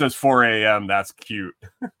 Pip says 4 a.m. That's cute.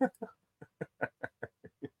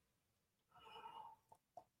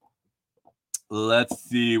 Let's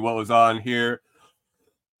see what was on here.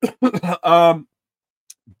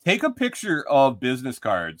 Take a picture of business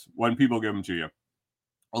cards when people give them to you.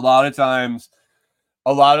 A lot of times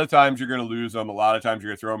you're going to lose them. A lot of times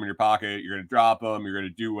you're going to throw them in your pocket. You're going to drop them. You're going to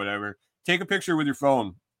do whatever. Take a picture with your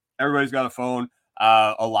phone. Everybody's got a phone.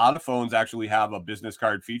 A lot of phones actually have a business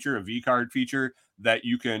card feature, a V card feature, that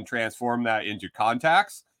you can transform that into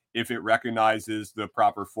contacts if it recognizes the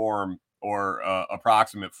proper form or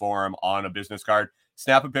approximate form on a business card.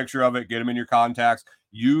 Snap a picture of it, get them in your contacts,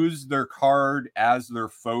 use their card as their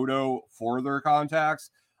photo for their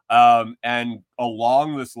contacts. And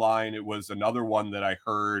along this line, it was another one that I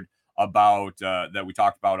heard about that we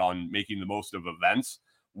talked about on making the most of events,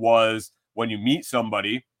 was when you meet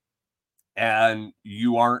somebody and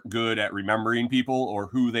you aren't good at remembering people or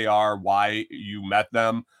who they are, why you met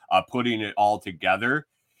them, putting it all together,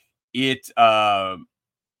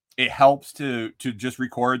 it helps to just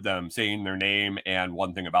record them saying their name and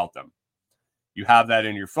one thing about them. You have that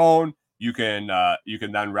in your phone. You can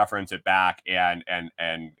then reference it back and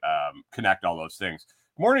connect all those things.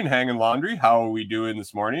 Morning, Hanging Laundry. How are we doing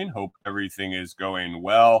this morning? Hope everything is going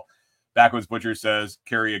well. Backwoods Butcher says,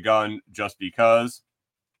 carry a gun just because.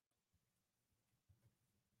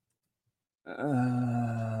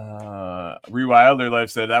 Rewild Their Life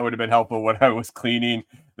said that would have been helpful when I was cleaning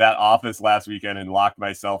that office last weekend and locked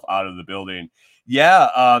myself out of the building.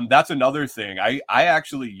 Yeah, that's another thing. I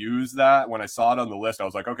actually used that when I saw it on the list. I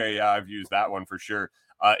was like, okay, yeah, I've used that one for sure.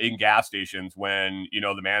 In gas stations, when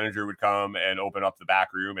the manager would come and open up the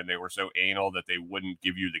back room, and they were so anal that they wouldn't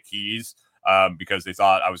give you the keys because they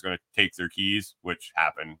thought I was going to take their keys, which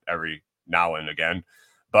happened every now and again.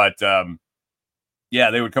 But yeah,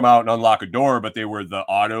 they would come out and unlock a door, but they were the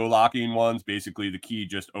auto locking ones. Basically, the key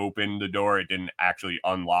just opened the door. It didn't actually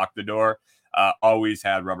unlock the door. Always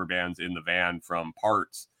had rubber bands in the van from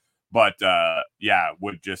parts, but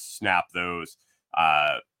would just snap those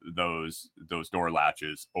door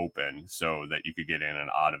latches open so that you could get in and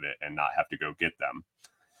out of it and not have to go get them.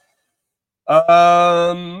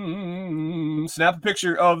 Snap a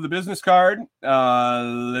picture of the business card.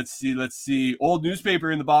 Let's see. Old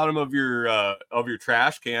newspaper in the bottom of your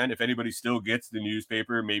trash can. If anybody still gets the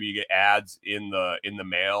newspaper, maybe you get ads in the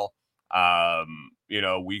mail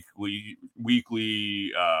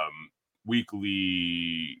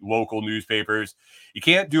weekly local newspapers. You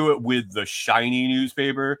can't do it with the shiny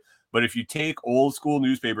newspaper, but if you take old school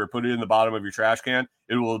newspaper, put it in the bottom of your trash can,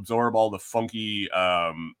 it will absorb all the funky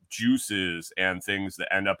juices and things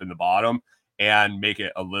that end up in the bottom and make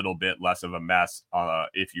it a little bit less of a mess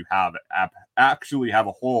if you actually have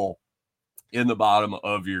a hole in the bottom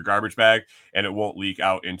of your garbage bag, and it won't leak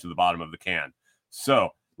out into the bottom of the can. So,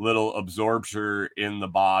 little absorber in the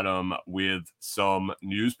bottom with some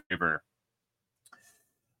newspaper.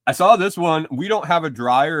 I saw this one. We don't have a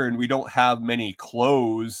dryer and we don't have many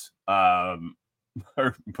clothes. Or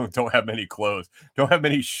don't have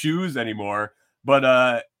many shoes anymore.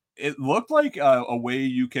 But it looked like a way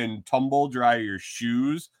you can tumble dry your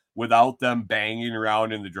shoes without them banging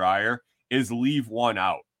around in the dryer is leave one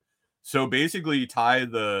out. So basically, you tie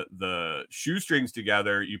the shoestrings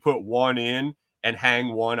together, you put one in and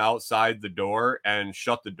hang one outside the door and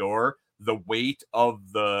shut the door. The weight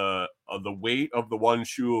of the one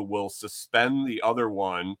shoe will suspend the other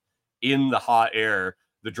one in the hot air.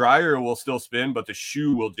 The dryer will still spin, but the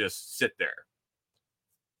shoe will just sit there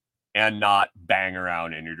and not bang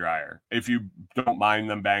around in your dryer. If you don't mind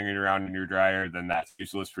them banging around in your dryer, then that's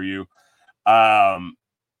useless for you.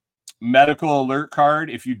 Medical alert card.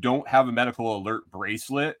 If you don't have a medical alert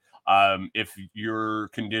bracelet, if your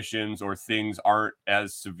conditions or things aren't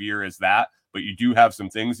as severe as that, but you do have some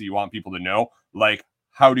things that you want people to know, like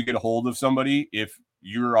how to get a hold of somebody if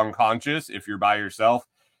you're unconscious, if you're by yourself,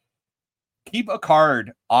 keep a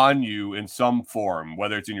card on you in some form,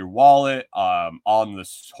 whether it's in your wallet, on the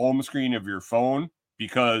home screen of your phone,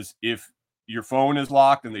 because if your phone is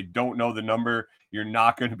locked and they don't know the number, they're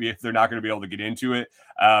not going to be able to get into it.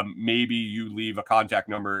 Maybe you leave a contact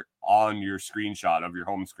number on your screenshot of your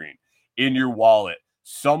home screen, in your wallet,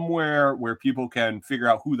 somewhere where people can figure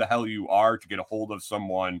out who the hell you are to get a hold of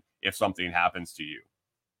someone if something happens to you.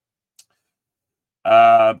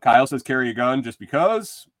 Kyle says carry a gun just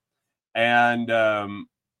because. And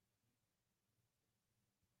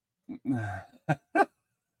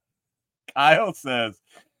Kyle says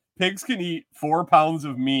pigs can eat 4 pounds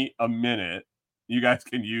of meat a minute. You guys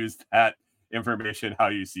can use that information how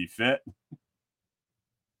you see fit.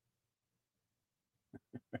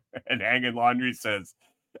 And Hanging Laundry says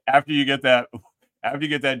after you get that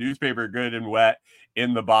newspaper good and wet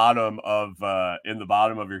in the bottom of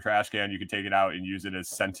your trash can, you can take it out and use it as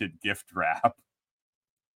scented gift wrap.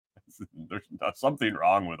 There's something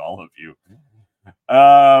wrong with all of you.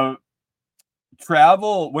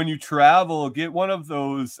 When you travel, get one of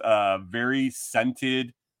those very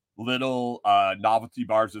scented little novelty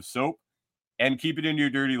bars of soap and keep it in your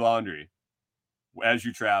dirty laundry as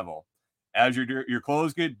you travel. As your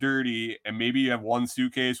clothes get dirty, and maybe you have one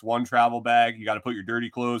suitcase, one travel bag, you got to put your dirty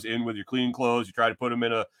clothes in with your clean clothes. You try to put them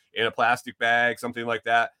in a plastic bag, something like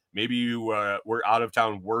that. Maybe you were out of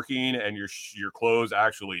town working and your clothes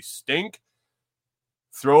actually stink.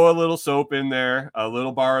 Throw a little soap in there, a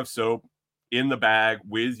little bar of soap in the bag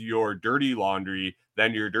with your dirty laundry.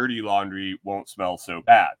 Then your dirty laundry won't smell so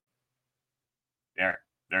bad. There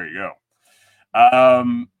you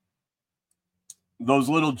go. Those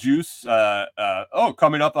little juice.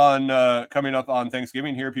 Coming up on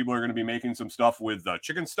Thanksgiving here, people are going to be making some stuff with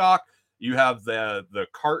chicken stock. You have the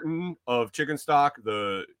carton of chicken stock,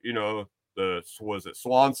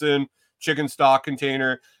 Swanson chicken stock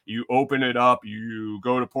container. You open it up, you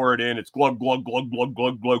go to pour it in, it's glug, glug, glug, glug,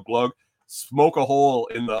 glug, glug, glug. Smoke a hole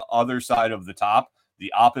in the other side of the top,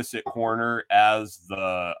 the opposite corner as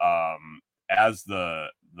the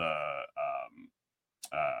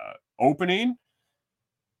opening.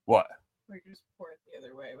 What? Or you just pour it the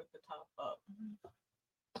other way with the top up.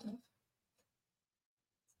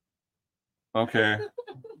 Okay.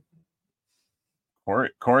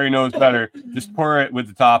 Corey knows better. Just pour it with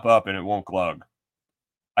the top up and it won't glug.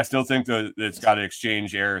 I still think that it's got to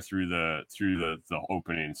exchange air through the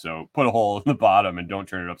opening. So put a hole in the bottom and don't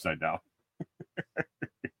turn it upside down.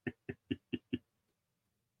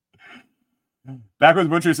 Backwards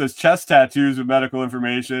Butcher says chest tattoos with medical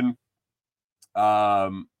information.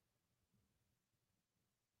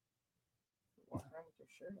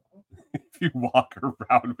 If you walk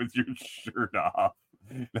around with your shirt off,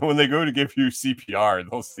 when they go to give you CPR,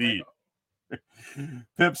 they'll see.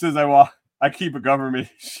 Pip says I keep a government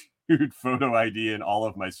issued photo ID in all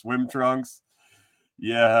of my swim trunks.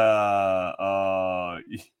 Yeah.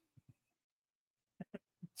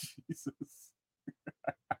 Jesus.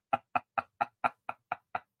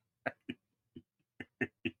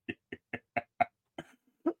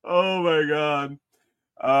 Oh my God.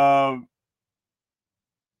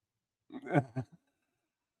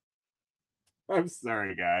 I'm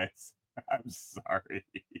sorry, guys. I'm sorry.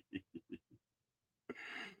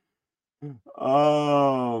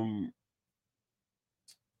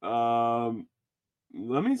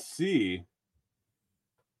 Let me see.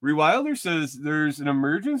 Rewilder says there's an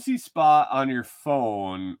emergency spot on your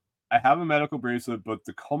phone. I have a medical bracelet, but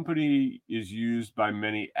the company is used by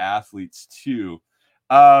many athletes too.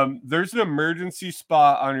 There's an emergency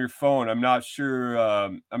spot on your phone. I'm not sure.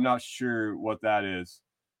 I'm not sure what that is.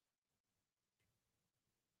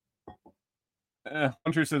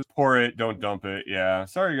 Hunter says, "Pour it, don't dump it." Yeah,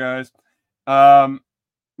 sorry guys.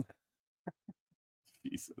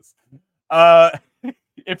 Jesus.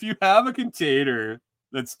 If you have a container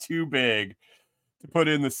that's too big to put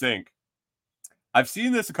in the sink, I've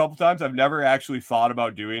seen this a couple times. I've never actually thought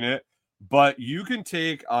about doing it, but you can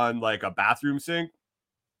take on like a bathroom sink.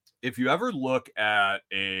 If you ever look at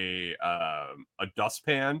a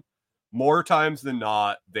dustpan, more times than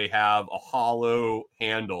not, they have a hollow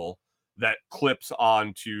handle that clips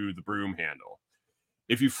onto the broom handle.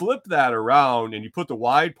 If you flip that around and you put the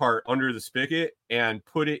wide part under the spigot and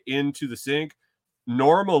put it into the sink,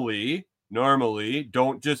 normally,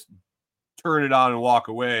 don't just turn it on and walk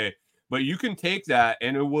away, but you can take that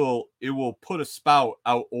and it will put a spout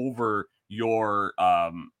out over your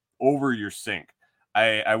sink.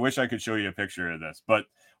 I wish I could show you a picture of this, but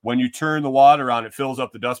when you turn the water on, it fills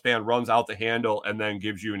up the dustpan, runs out the handle, and then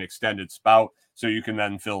gives you an extended spout, so you can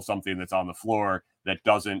then fill something that's on the floor that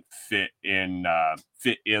doesn't fit in the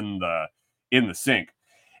sink.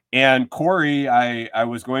 And Corey, I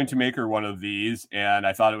was going to make her one of these, and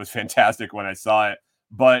I thought it was fantastic when I saw it.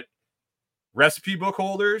 But recipe book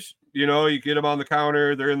holders, you get them on the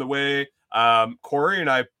counter, they're in the way. Corey and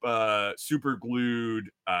I super glued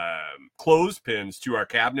clothespins to our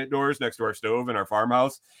cabinet doors next to our stove in our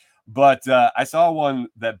farmhouse. But I saw one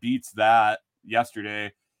that beats that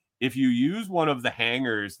yesterday. If you use one of the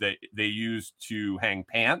hangers that they use to hang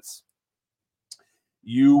pants,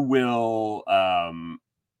 you will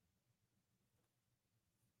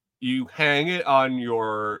you hang it on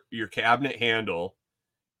your cabinet handle,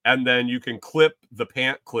 and then you can clip the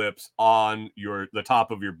pant clips on the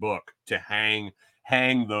top of your book to hang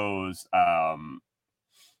those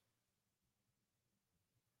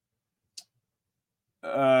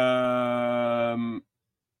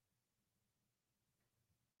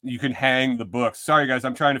you can hang the books. Sorry guys,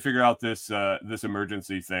 I'm trying to figure out this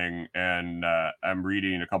emergency thing, and I'm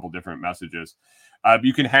reading a couple different messages.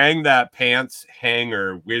 You can hang that pants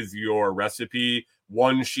hanger with your recipe,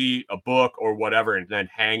 one sheet, a book, or whatever, and then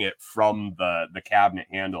hang it from the cabinet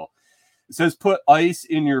handle. It says put ice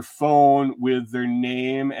in your phone with their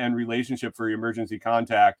name and relationship for emergency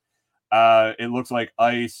contact. It looks like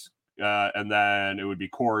ice, and then it would be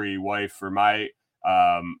Corey, wife, for my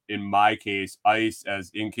in my case, ice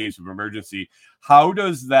as in case of emergency. How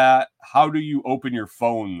do you open your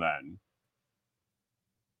phone then?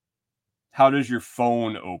 How does your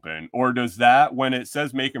phone open? Or does that, when it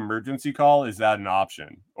says make emergency call, is that an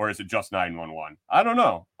option? Or is it just 911? I don't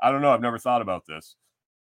know. I've never thought about this.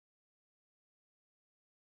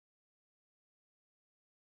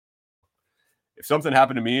 If something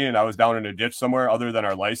happened to me and I was down in a ditch somewhere other than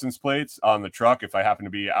our license plates on the truck, if I happened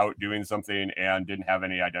to be out doing something and didn't have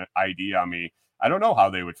any ID on me, I don't know how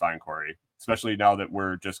they would find Corey, especially now that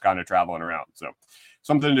we're just kind of traveling around. So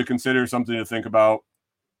something to consider, something to think about.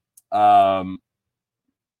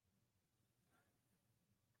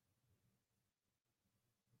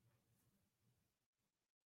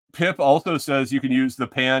 Pip also says you can use the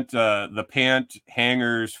pant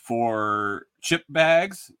hangers for chip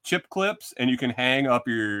bags, chip clips, and you can hang up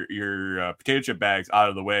your potato chip bags out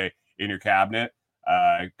of the way in your cabinet,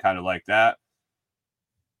 kind of like that.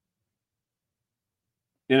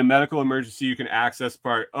 In a medical emergency, you can access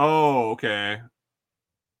part. Oh, okay.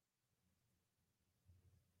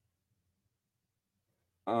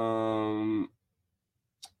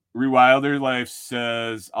 Rewilder Life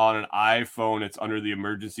says on an iPhone, it's under the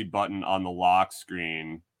emergency button on the lock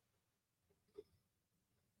screen.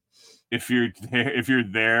 If you're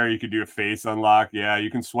there, you can do a face unlock. Yeah,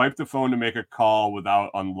 you can swipe the phone to make a call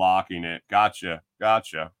without unlocking it. Gotcha.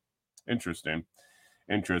 Interesting.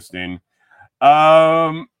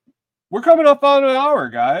 We're coming up on an hour,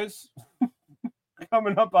 guys.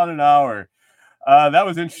 Coming up on an hour. That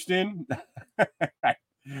was interesting.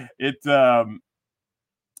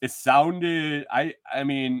 It sounded, I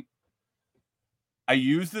mean, I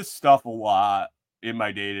use this stuff a lot in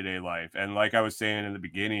my day-to-day life. And like I was saying in the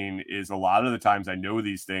beginning, is a lot of the times I know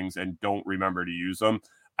these things and don't remember to use them.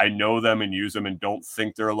 I know them and use them and don't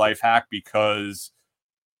think they're a life hack because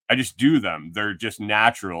I just do them. They're just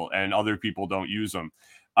natural and other people don't use them.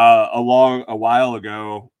 a while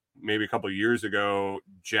ago, maybe a couple of years ago,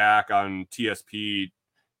 Jack on TSP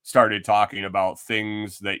started talking about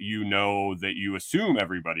things that you assume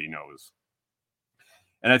everybody knows.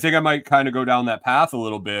 And I think I might kind of go down that path a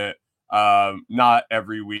little bit, not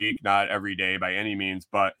every week, not every day by any means,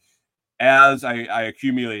 but as I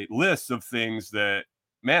accumulate lists of things that,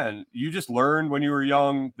 man, you just learned when you were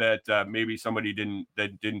young that maybe somebody didn't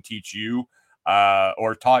teach you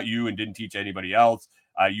or taught you and didn't teach anybody else.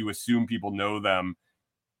 You assume people know them,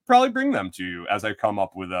 probably bring them to you as I come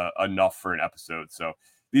up with enough for an episode. So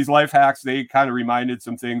these life hacks, they kind of reminded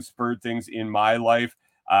some things, spurred things in my life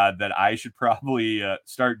that I should probably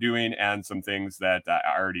start doing, and some things that I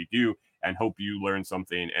already do, and hope you learn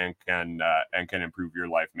something and can improve your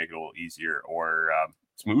life, make it a little easier or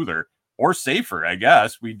smoother or safer. I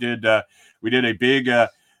guess we did a big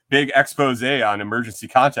expose on emergency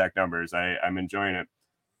contact numbers. I'm enjoying it.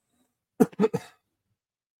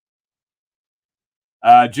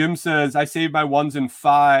 Jim says, I save my ones and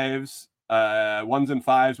fives. Ones and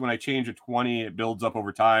fives, when I change a 20, it builds up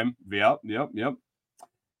over time. Yep.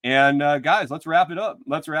 And guys, let's wrap it up.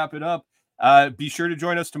 Be sure to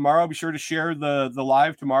join us tomorrow. Be sure to share the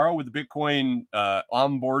live tomorrow with the Bitcoin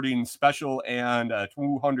onboarding special and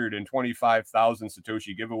 225,000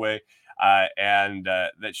 Satoshi giveaway. And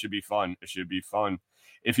that should be fun. It should be fun.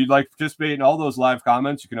 If you'd like to participate in all those live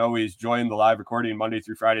comments, you can always join the live recording Monday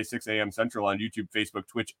through Friday, 6 a.m. Central on YouTube, Facebook,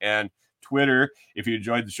 Twitch, and Twitter. If you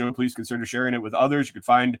enjoyed the show, please consider sharing it with others. You can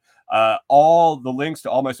find all the links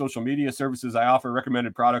to all my social media services I offer,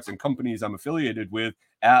 recommended products, and companies I'm affiliated with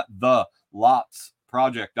at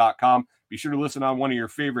thelotsproject.com. Be sure to listen on one of your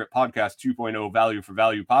favorite Podcast 2.0 value for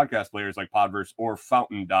value podcast players like Podverse or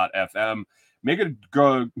Fountain.fm. Make it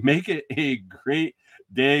a great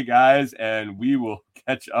day, guys, and we will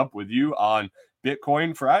catch up with you on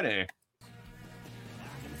Bitcoin Friday.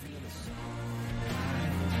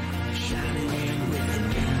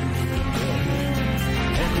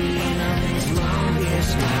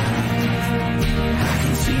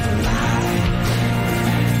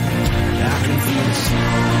 I can feel the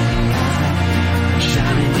sun.